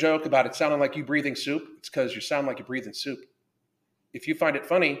make a joke about it sounding like you breathing soup, it's because you sound like you're breathing soup. If you find it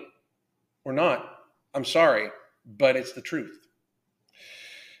funny or not, I'm sorry, but it's the truth.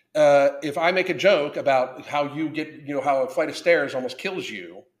 If I make a joke about how you get, how a flight of stairs almost kills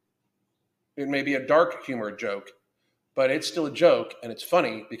you, it may be a dark humor joke, but it's still a joke and it's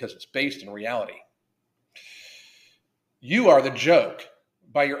funny because it's based in reality. You are the joke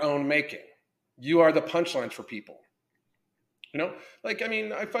by your own making. You are the punchlines for people.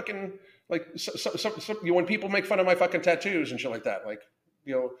 I fucking, when people make fun of my fucking tattoos and shit like that, it's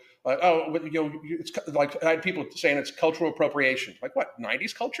like I had people saying it's cultural appropriation. Like what,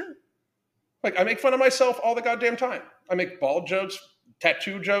 90s culture? Like I make fun of myself all the goddamn time. I make bald jokes,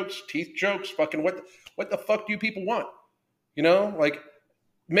 tattoo jokes, teeth jokes, fucking what the fuck do you people want?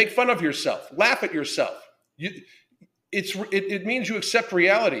 Make fun of yourself, laugh at yourself. It means you accept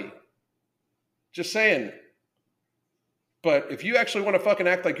reality. Just saying. But if you actually want to fucking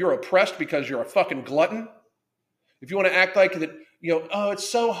act like you're oppressed because you're a fucking glutton, if you want to act like that, it's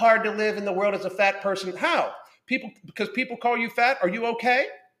so hard to live in the world as a fat person. How? Because people call you fat, are you okay?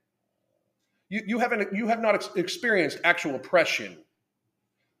 You have not experienced actual oppression.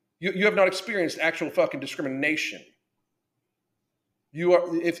 You have not experienced actual fucking discrimination. You are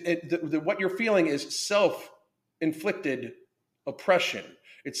what you're feeling is self-inflicted oppression.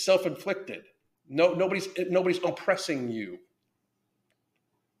 It's self-inflicted. Nobody's oppressing you.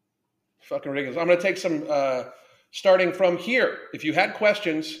 Fucking ridiculous. I'm going to take some starting from here. If you had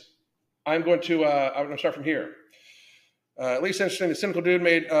questions, I'm going to start from here. At least interesting. The cynical dude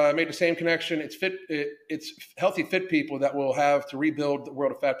made the same connection. It's healthy, fit people that will have to rebuild the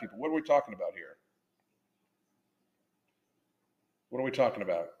world of fat people. What are we talking about here? What are we talking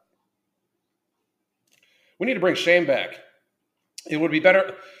about? We need to bring shame back. It would be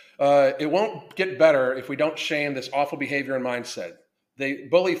better. It won't get better if we don't shame this awful behavior and mindset. They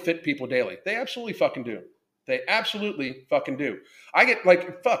bully fit people daily. They absolutely fucking do. They absolutely fucking do. I get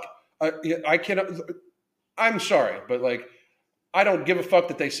like, fuck. I cannot. I'm sorry, but like, I don't give a fuck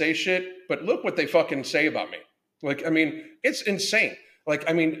that they say shit, but look what they fucking say about me. Like, I mean, it's insane. Like,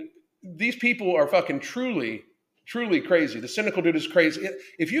 I mean, these people are fucking truly crazy. The cynical dude is crazy.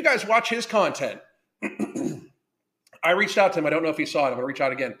 If you guys watch his content, I reached out to him. I don't know if he saw it. I'm going to reach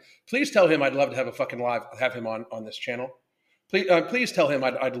out again. Please tell him I'd love to have a fucking live, have him on this channel. Please tell him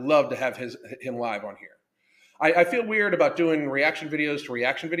I'd love to have him live on here. I feel weird about doing reaction videos to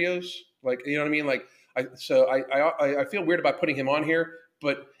reaction videos. Like, you know what I mean? Like, I feel weird about putting him on here,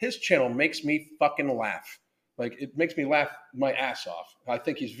 but his channel makes me fucking laugh. Like, it makes me laugh my ass off. I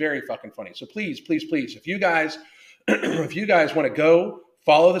think he's very fucking funny. So please, if you guys, want to go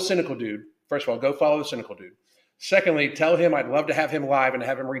follow the cynical dude, first of all, go follow the cynical dude. Secondly, tell him I'd love to have him live and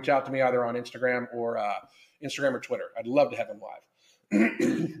have him reach out to me either on Instagram or Twitter. I'd love to have him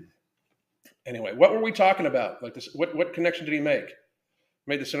live. Anyway, what were we talking about? Like this, what connection did he make?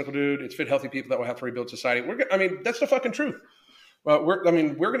 Made the cynical dude. It's fit, healthy people that will have to rebuild society. That's the fucking truth. We're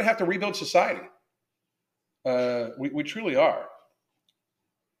going to have to rebuild society. We truly are.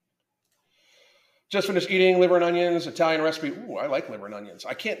 Just finished eating liver and onions, Italian recipe. Ooh, I like liver and onions.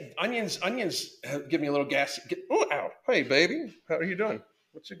 I can't, onions give me a little gas. Ow. Hey, baby. How are you doing?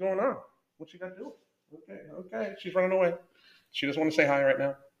 What's going on? What you got doing? Okay. She's running away. She doesn't want to say hi right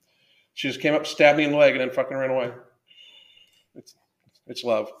now. She just came up, stabbed me in the leg, and then fucking ran away. It's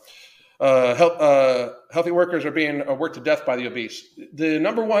love. Healthy workers are being worked to death by the obese. The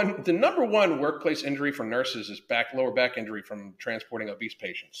number one workplace injury for nurses is lower back injury from transporting obese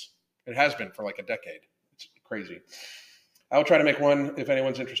patients. It has been for like a decade. It's crazy. I'll try to make one if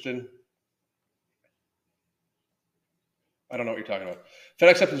anyone's interested. I don't know what you're talking about.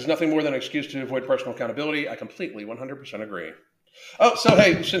 FedEx is nothing more than an excuse to avoid personal accountability. I completely 100% agree. Oh, so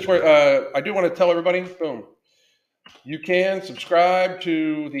hey, since I do want to tell everybody, boom, you can subscribe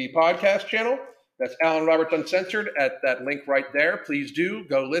to the podcast channel. That's Alan Roberts Uncensored at that link right there. Please do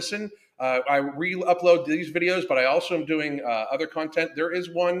go listen. I re-upload these videos, but I also am doing other content. There is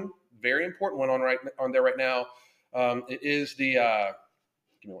one very important one on there right now. It is the.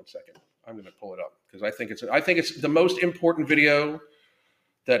 Give me 1 second. I'm going to pull it up because I think it's the most important video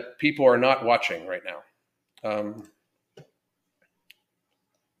that people are not watching right now.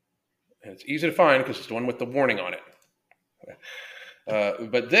 And it's easy to find because it's the one with the warning on it.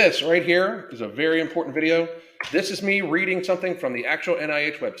 But this right here is a very important video. This is me reading something from the actual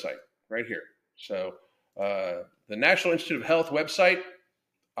NIH website right here. So the National Institute of Health website,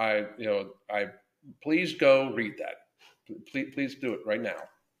 I please go read that. Please do it right now.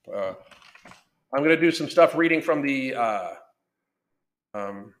 I'm going to do some stuff reading from the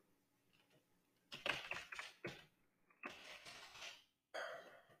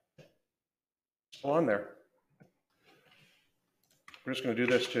on there. We're just going to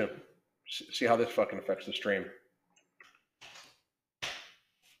do this too. See how this fucking affects the stream.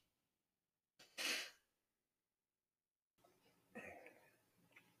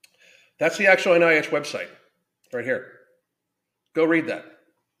 That's the actual NIH website right here. Go read that.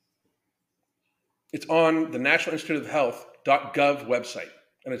 It's on the National Institute of Health.gov website,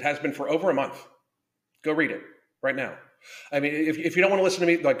 and it has been for over a month. Go read it right now. I mean, if you don't want to listen to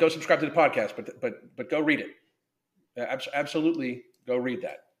me, like, go subscribe to the podcast, but go read it. Absolutely, go read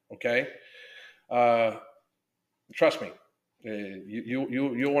that. Okay, trust me,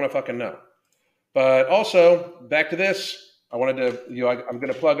 you'll want to fucking know. But also, back to this. I wanted to, I'm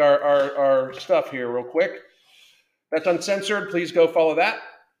going to plug our stuff here real quick. That's Uncensored. Please go follow that.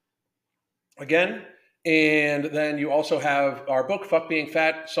 Again. And then you also have our book, Fuck Being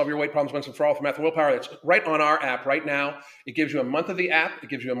Fat, Solve Your Weight Problems Once and For All, from Math and Willpower. It's right on our app right now. It gives you a month of the app. It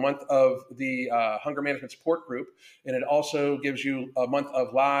gives you a month of the hunger management support group. And it also gives you a month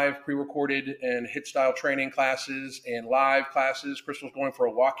of live, pre-recorded, and HIIT style training classes and live classes. Crystal's going for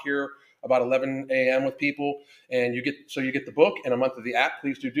a walk here about 11 a.m. with people, and you get the book and a month of the app.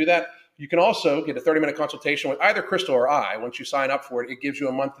 Please do that. You can also get a 30-minute consultation with either Crystal or I. Once you sign up for it, it gives you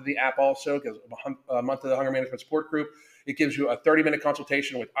a month of the app also, it gives a month of the Hunger Management Support Group. It gives you a 30-minute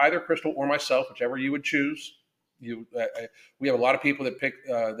consultation with either Crystal or myself, whichever you would choose. We have a lot of people that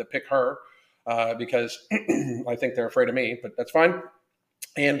pick her because I think they're afraid of me, but that's fine.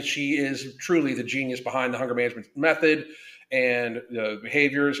 And she is truly the genius behind the hunger management method and the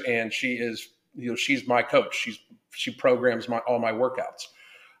behaviors. And she is, she's my coach. She programs all my workouts.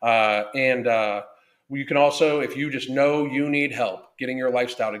 You can also, if you just know you need help getting your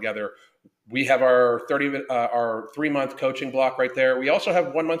lifestyle together, we have our 3-month coaching block right there. We also have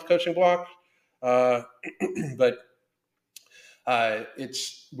 1-month coaching block, but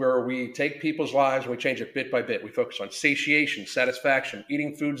it's where we take people's lives and we change it bit by bit. We focus on satiation, satisfaction,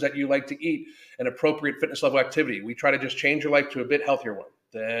 eating foods that you like to eat, and appropriate fitness level activity. We try to just change your life to a bit healthier one.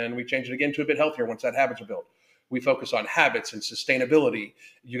 Then we change it again to a bit healthier once that habits are built. We focus on habits and sustainability.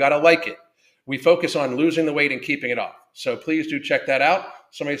 You got to like it. We focus on losing the weight and keeping it off. So please do check that out.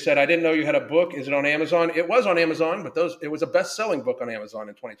 Somebody said, I didn't know you had a book. Is it on Amazon? It was on Amazon, but it was a best-selling book on Amazon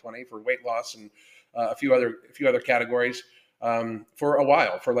in 2020 for weight loss and a few other categories. For a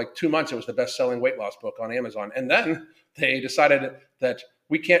while, for like 2 months, it was the best-selling weight loss book on Amazon. And then they decided that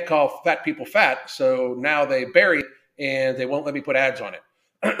we can't call fat people fat, so now they bury it and they won't let me put ads on it.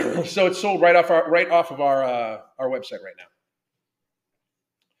 So it's sold right off of our website right now.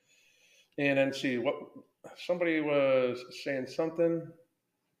 And then see what somebody was saying something.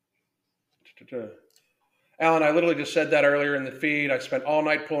 Alan, I literally just said that earlier in the feed. I spent all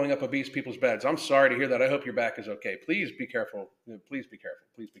night pulling up obese people's beds. I'm sorry to hear that. I hope your back is okay. Please be careful. Please be careful.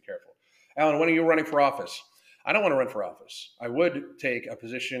 Please be careful. Alan, when are you running for office? I don't want to run for office. I would take a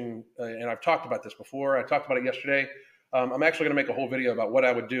position, and I've talked about this before. I talked about it yesterday. I'm actually going to make a whole video about what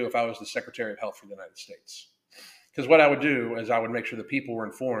I would do if I was the Secretary of Health for the United States. Because what I would do is I would make sure that people were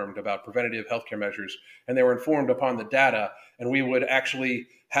informed about preventative healthcare measures, and they were informed upon the data, and we would actually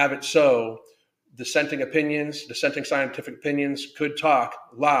have it so dissenting scientific opinions could talk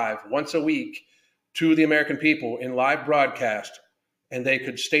live once a week to the American people in live broadcast, and they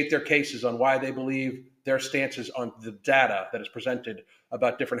could state their cases on why they believe their stances on the data that is presented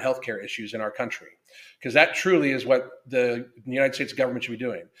about different healthcare issues in our country. Because that truly is what the United States government should be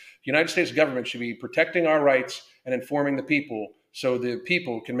doing. The United States government should be protecting our rights and informing the people so the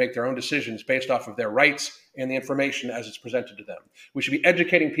people can make their own decisions based off of their rights and the information as it's presented to them. We should be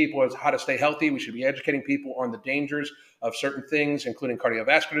educating people as how to stay healthy. We should be educating people on the dangers of certain things, including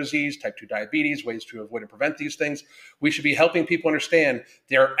cardiovascular disease, type 2 diabetes, ways to avoid and prevent these things. We should be helping people understand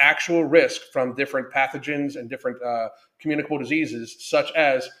their actual risk from different pathogens and different communicable diseases, such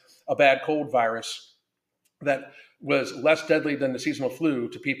as a bad cold virus that was less deadly than the seasonal flu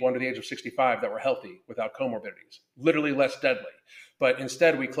to people under the age of 65 that were healthy without comorbidities, literally less deadly. But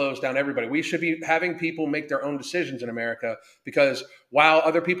instead, we closed down everybody. We should be having people make their own decisions in America, because while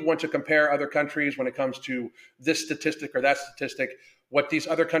other people want to compare other countries when it comes to this statistic or that statistic, what these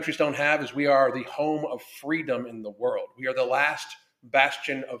other countries don't have is we are the home of freedom in the world. We are the last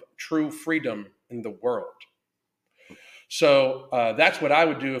bastion of true freedom in the world. So that's what I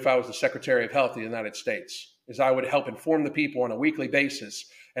would do if I was the Secretary of Health of the United States, is I would help inform the people on a weekly basis,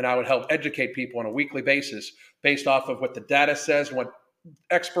 and I would help educate people on a weekly basis based off of what the data says and what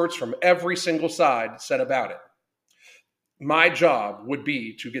experts from every single side said about it. My job would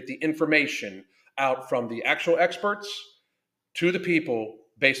be to get the information out from the actual experts to the people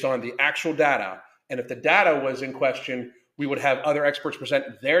based on the actual data. And if the data was in question, we would have other experts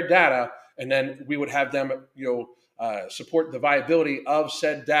present their data, and then we would have them, support the viability of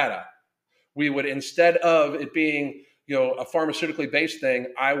said data. We would, instead of it being, a pharmaceutically based thing,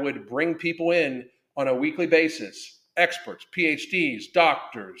 I would bring people in on a weekly basis, experts, PhDs,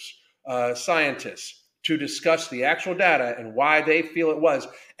 doctors, scientists, to discuss the actual data and why they feel it was.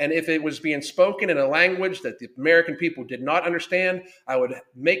 And if it was being spoken in a language that the American people did not understand, I would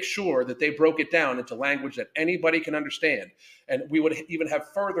make sure that they broke it down into language that anybody can understand. And we would even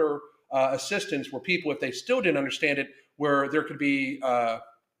have further assistance where people, if they still didn't understand it, where there could be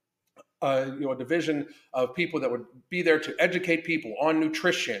a division of people that would be there to educate people on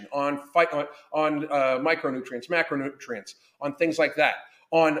nutrition, on micronutrients, macronutrients, on things like that,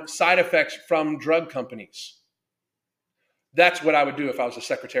 on side effects from drug companies. That's what I would do if I was the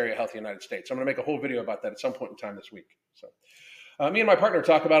Secretary of Health of the United States. I'm going to make a whole video about that at some point in time this week. So, me and my partner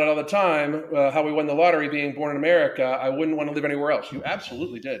talk about it all the time, how we won the lottery being born in America. I wouldn't want to live anywhere else. You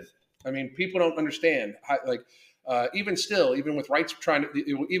absolutely did. I mean, people don't understand how, even still, even with rights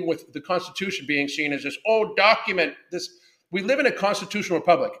even with the Constitution being seen as this old document, we live in a constitutional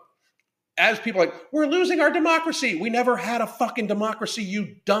republic. as people like, we're losing our democracy. We never had a fucking democracy,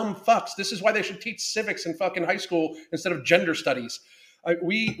 you dumb fucks. This is why they should teach civics in fucking high school instead of gender studies.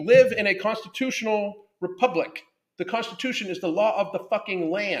 We live in a constitutional republic. The Constitution is the law of the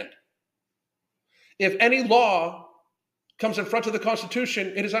fucking land. If any law comes in front of the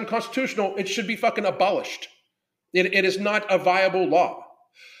Constitution, it is unconstitutional. It should be fucking abolished. It is not a viable law.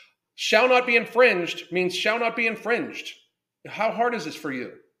 Shall not be infringed means shall not be infringed. How hard is this for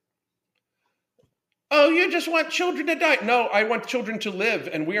you? Oh, you just want children to die. No, I want children to live,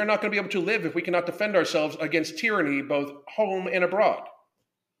 and we are not going to be able to live if we cannot defend ourselves against tyranny, both home and abroad.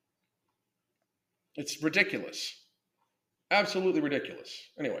 It's ridiculous. Absolutely ridiculous.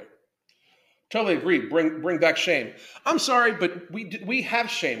 Anyway, totally agree. Bring back shame. I'm sorry, but we have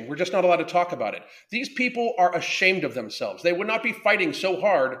shame. We're just not allowed to talk about it. These people are ashamed of themselves. They would not be fighting so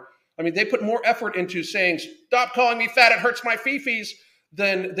hard. I mean, they put more effort into saying, stop calling me fat, it hurts my fifis,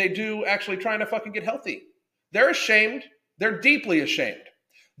 than they do actually trying to fucking get healthy. They're ashamed. They're deeply ashamed.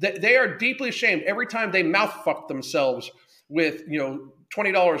 They are deeply ashamed every time they mouth fuck themselves with,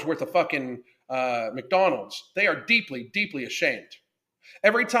 $20 worth of fucking McDonald's. They are deeply, deeply ashamed.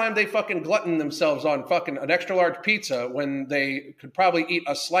 Every time they fucking glutton themselves on fucking an extra large pizza when they could probably eat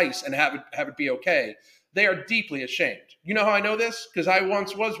a slice and have it be okay, they are deeply ashamed. You know how I know this? Because I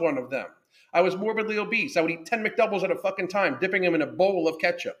once was one of them. I was morbidly obese. I would eat 10 McDoubles at a fucking time, dipping them in a bowl of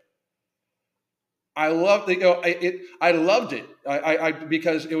ketchup. I loved it. I loved it. I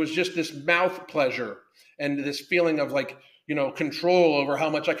because it was just this mouth pleasure and this feeling of control over how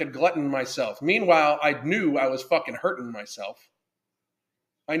much I could glutton myself. Meanwhile, I knew I was fucking hurting myself.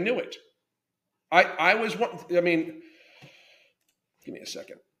 I knew it. I was one. I mean, give me a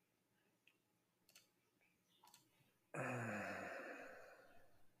second.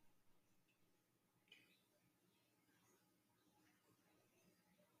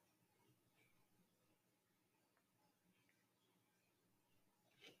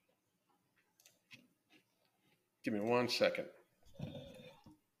 Give me 1 second.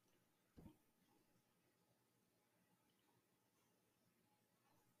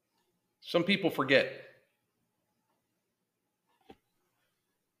 Some people forget.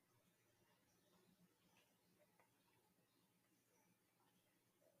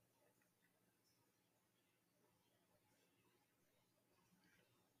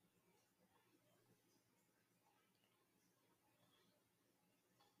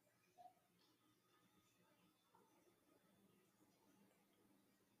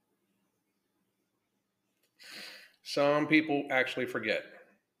 Some people actually forget.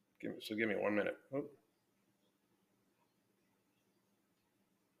 Give me 1 minute. Oh.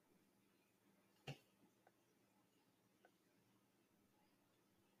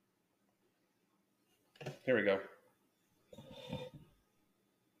 Here we go.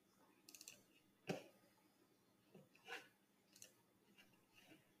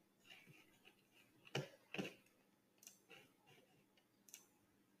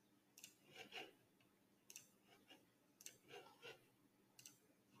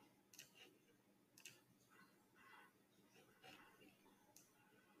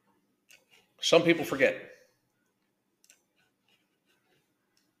 Some people forget.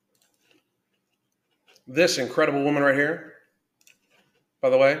 This incredible woman right here,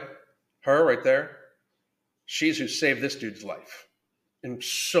 by the way, her right there, she's who saved this dude's life in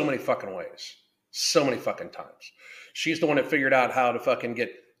so many fucking ways, so many fucking times. She's the one that figured out how to fucking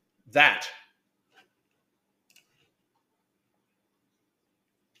get that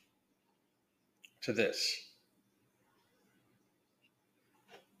to this.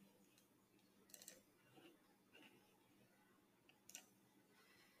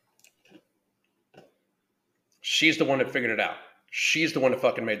 She's the one that figured it out. She's the one that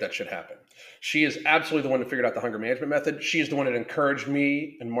fucking made that shit happen. She is absolutely the one that figured out the hunger management method. She is the one that encouraged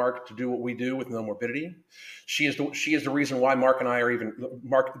me and Mark to do what we do with No Morbidity. She is the reason why Mark and I are even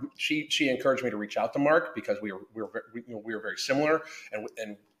Mark. She encouraged me to reach out to Mark because we were very similar,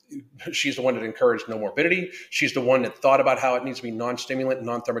 and she's the one that encouraged No Morbidity. She's the one that thought about how it needs to be non-stimulant,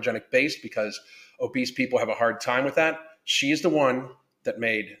 non-thermogenic based because obese people have a hard time with that. She's the one that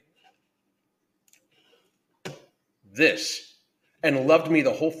made this and loved me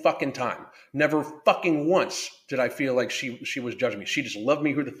the whole fucking time. Never fucking once did I feel like she was judging me. She just loved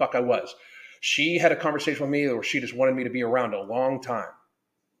me who the fuck I was. She had a conversation with me where she just wanted me to be around a long time.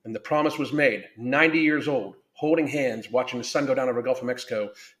 And the promise was made, 90 years old, holding hands, watching the sun go down over the Gulf of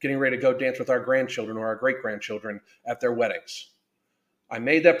Mexico, getting ready to go dance with our grandchildren or our great-grandchildren at their weddings. I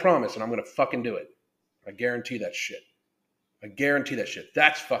made that promise and I'm going to fucking do it. I guarantee that shit. I guarantee that shit.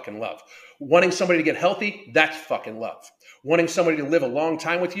 That's fucking love. Wanting somebody to get healthy, that's fucking love. Wanting somebody to live a long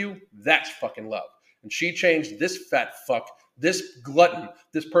time with you, that's fucking love. And she changed this fat fuck, this glutton,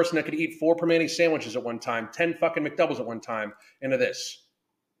 this person that could eat 4 Primanti sandwiches at one time, 10 fucking McDoubles at one time, into this.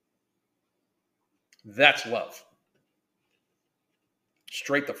 That's love.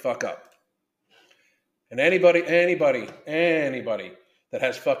 Straight the fuck up. And anybody that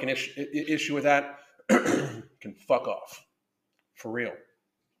has fucking issue with that can fuck off. For real.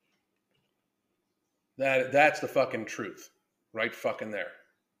 That's the fucking truth. Right fucking there.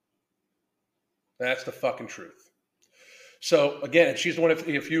 That's the fucking truth. So again, she's the one.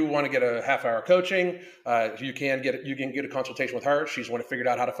 If you want to get a half-hour coaching, you can get a consultation with her. She's the one who figured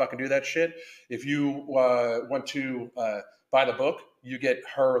out how to fucking do that shit. If you want to buy the book, you get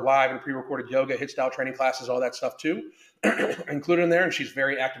her live and pre-recorded yoga, HIIT style training classes, all that stuff too, included in there. And she's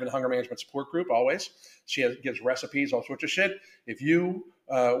very active in the hunger management support group always. She gives recipes, all sorts of shit. If you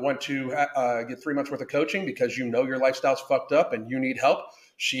want to get 3 months worth of coaching because you know your lifestyle's fucked up and you need help,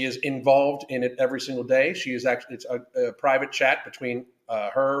 she is involved in it every single day. She is actually, it's a private chat between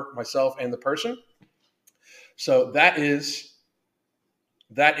her, myself, and the person. So that is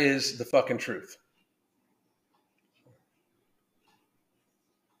the fucking truth.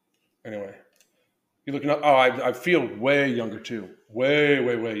 Anyway, you're looking up. Oh, I feel way younger too. Way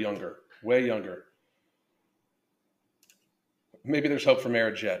younger. Way younger. Maybe there's hope for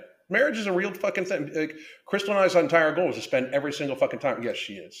marriage yet. Marriage is a real fucking thing. Like, Crystal and I's entire goal is to spend every single fucking time. Yes,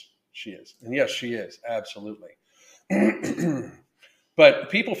 she is. She is. And yes, she is. Absolutely. But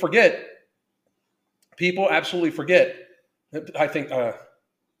people forget. People absolutely forget. I think Alan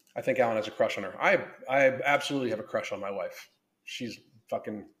has a crush on her. I absolutely have a crush on my wife. She's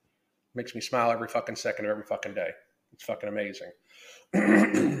fucking makes me smile every fucking second of every fucking day. It's fucking amazing.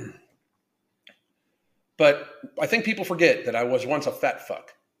 But I think people forget that I was once a fat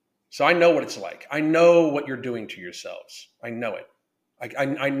fuck. So I know what it's like. I know what you're doing to yourselves. I know it.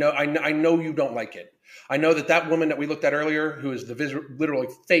 I know you don't like it. I know that woman that we looked at earlier, who is the literally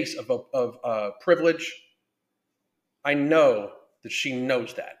face of privilege, I know that she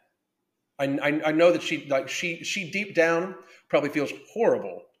knows that. I know that she deep down probably feels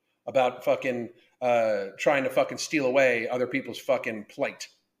horrible about fucking trying to fucking steal away other people's fucking plate,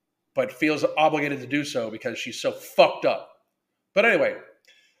 but feels obligated to do so because she's so fucked up. But anyway,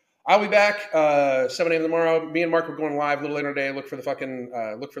 I'll be back 7 a.m. tomorrow. Me and Mark are going live a little later today. Look for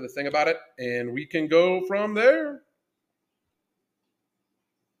the thing about it, and we can go from there.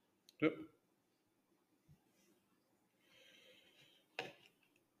 Yep.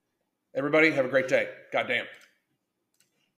 Everybody, have a great day. Goddamn.